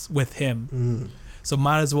Optimus with him. So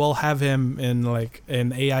might as well have him in like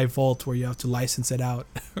an AI vault where you have to license it out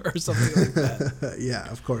or something like that. Yeah,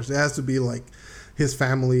 of course. It has to be like his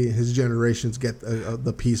family, his generations get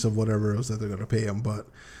the piece of whatever else that they're going to pay him. But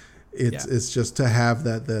it's just to have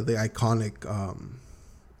the iconic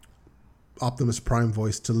Optimus Prime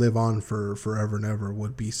voice to live on for forever and ever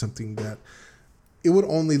would be something that it would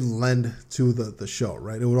only lend to the show,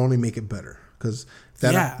 right? It would only make it better because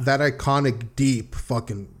that iconic deep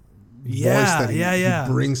fucking voice that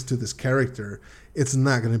he brings to this character, it's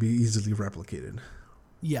not going to be easily replicated.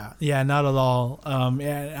 Yeah, not at all.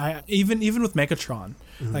 Even with Megatron,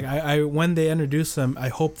 like I when they introduce him, I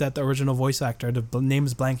hope that the original voice actor, the name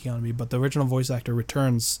is blanking on me, but the original voice actor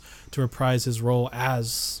returns to reprise his role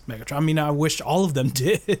as Megatron. I mean, I wish all of them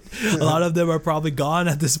did. A lot of them are probably gone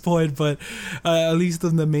at this point, but at least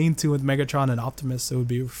in the main two with Megatron and Optimus, it would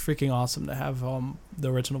be freaking awesome to have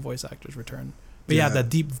the original voice actors return. But that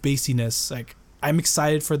deep bassiness, like I'm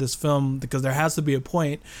excited for this film because there has to be a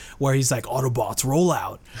point where he's like, Autobots roll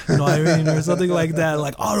out, you know what I mean, or something like that,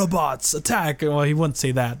 like Autobots attack. Well, he wouldn't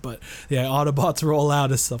say that, but yeah, Autobots roll out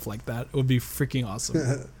and stuff like that. It would be freaking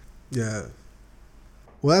awesome. Yeah.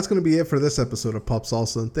 Well, that's going to be it for this episode of Pop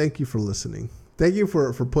Salsa, and thank you for listening. Thank you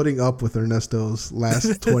for putting up with Ernesto's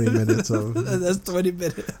last 20 minutes of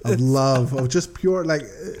love, of just pure like.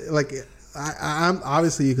 I'm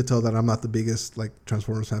obviously, you could tell that I'm not the biggest like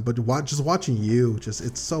Transformers fan, but just watching you,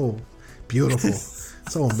 it's so beautiful,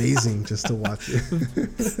 so amazing just to watch it.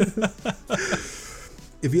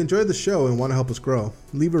 If you enjoyed the show and want to help us grow,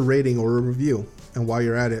 leave a rating or a review, and while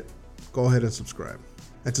you're at it, go ahead and subscribe.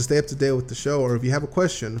 And to stay up to date with the show, or if you have a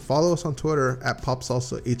question, follow us on Twitter at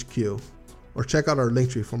PopSalsaHQ, or check out our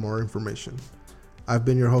Linktree for more information. I've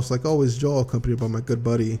been your host, like always, Joel, accompanied by my good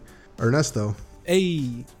buddy Ernesto.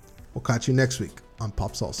 Hey. We'll catch you next week on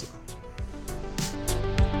Pop Salsa.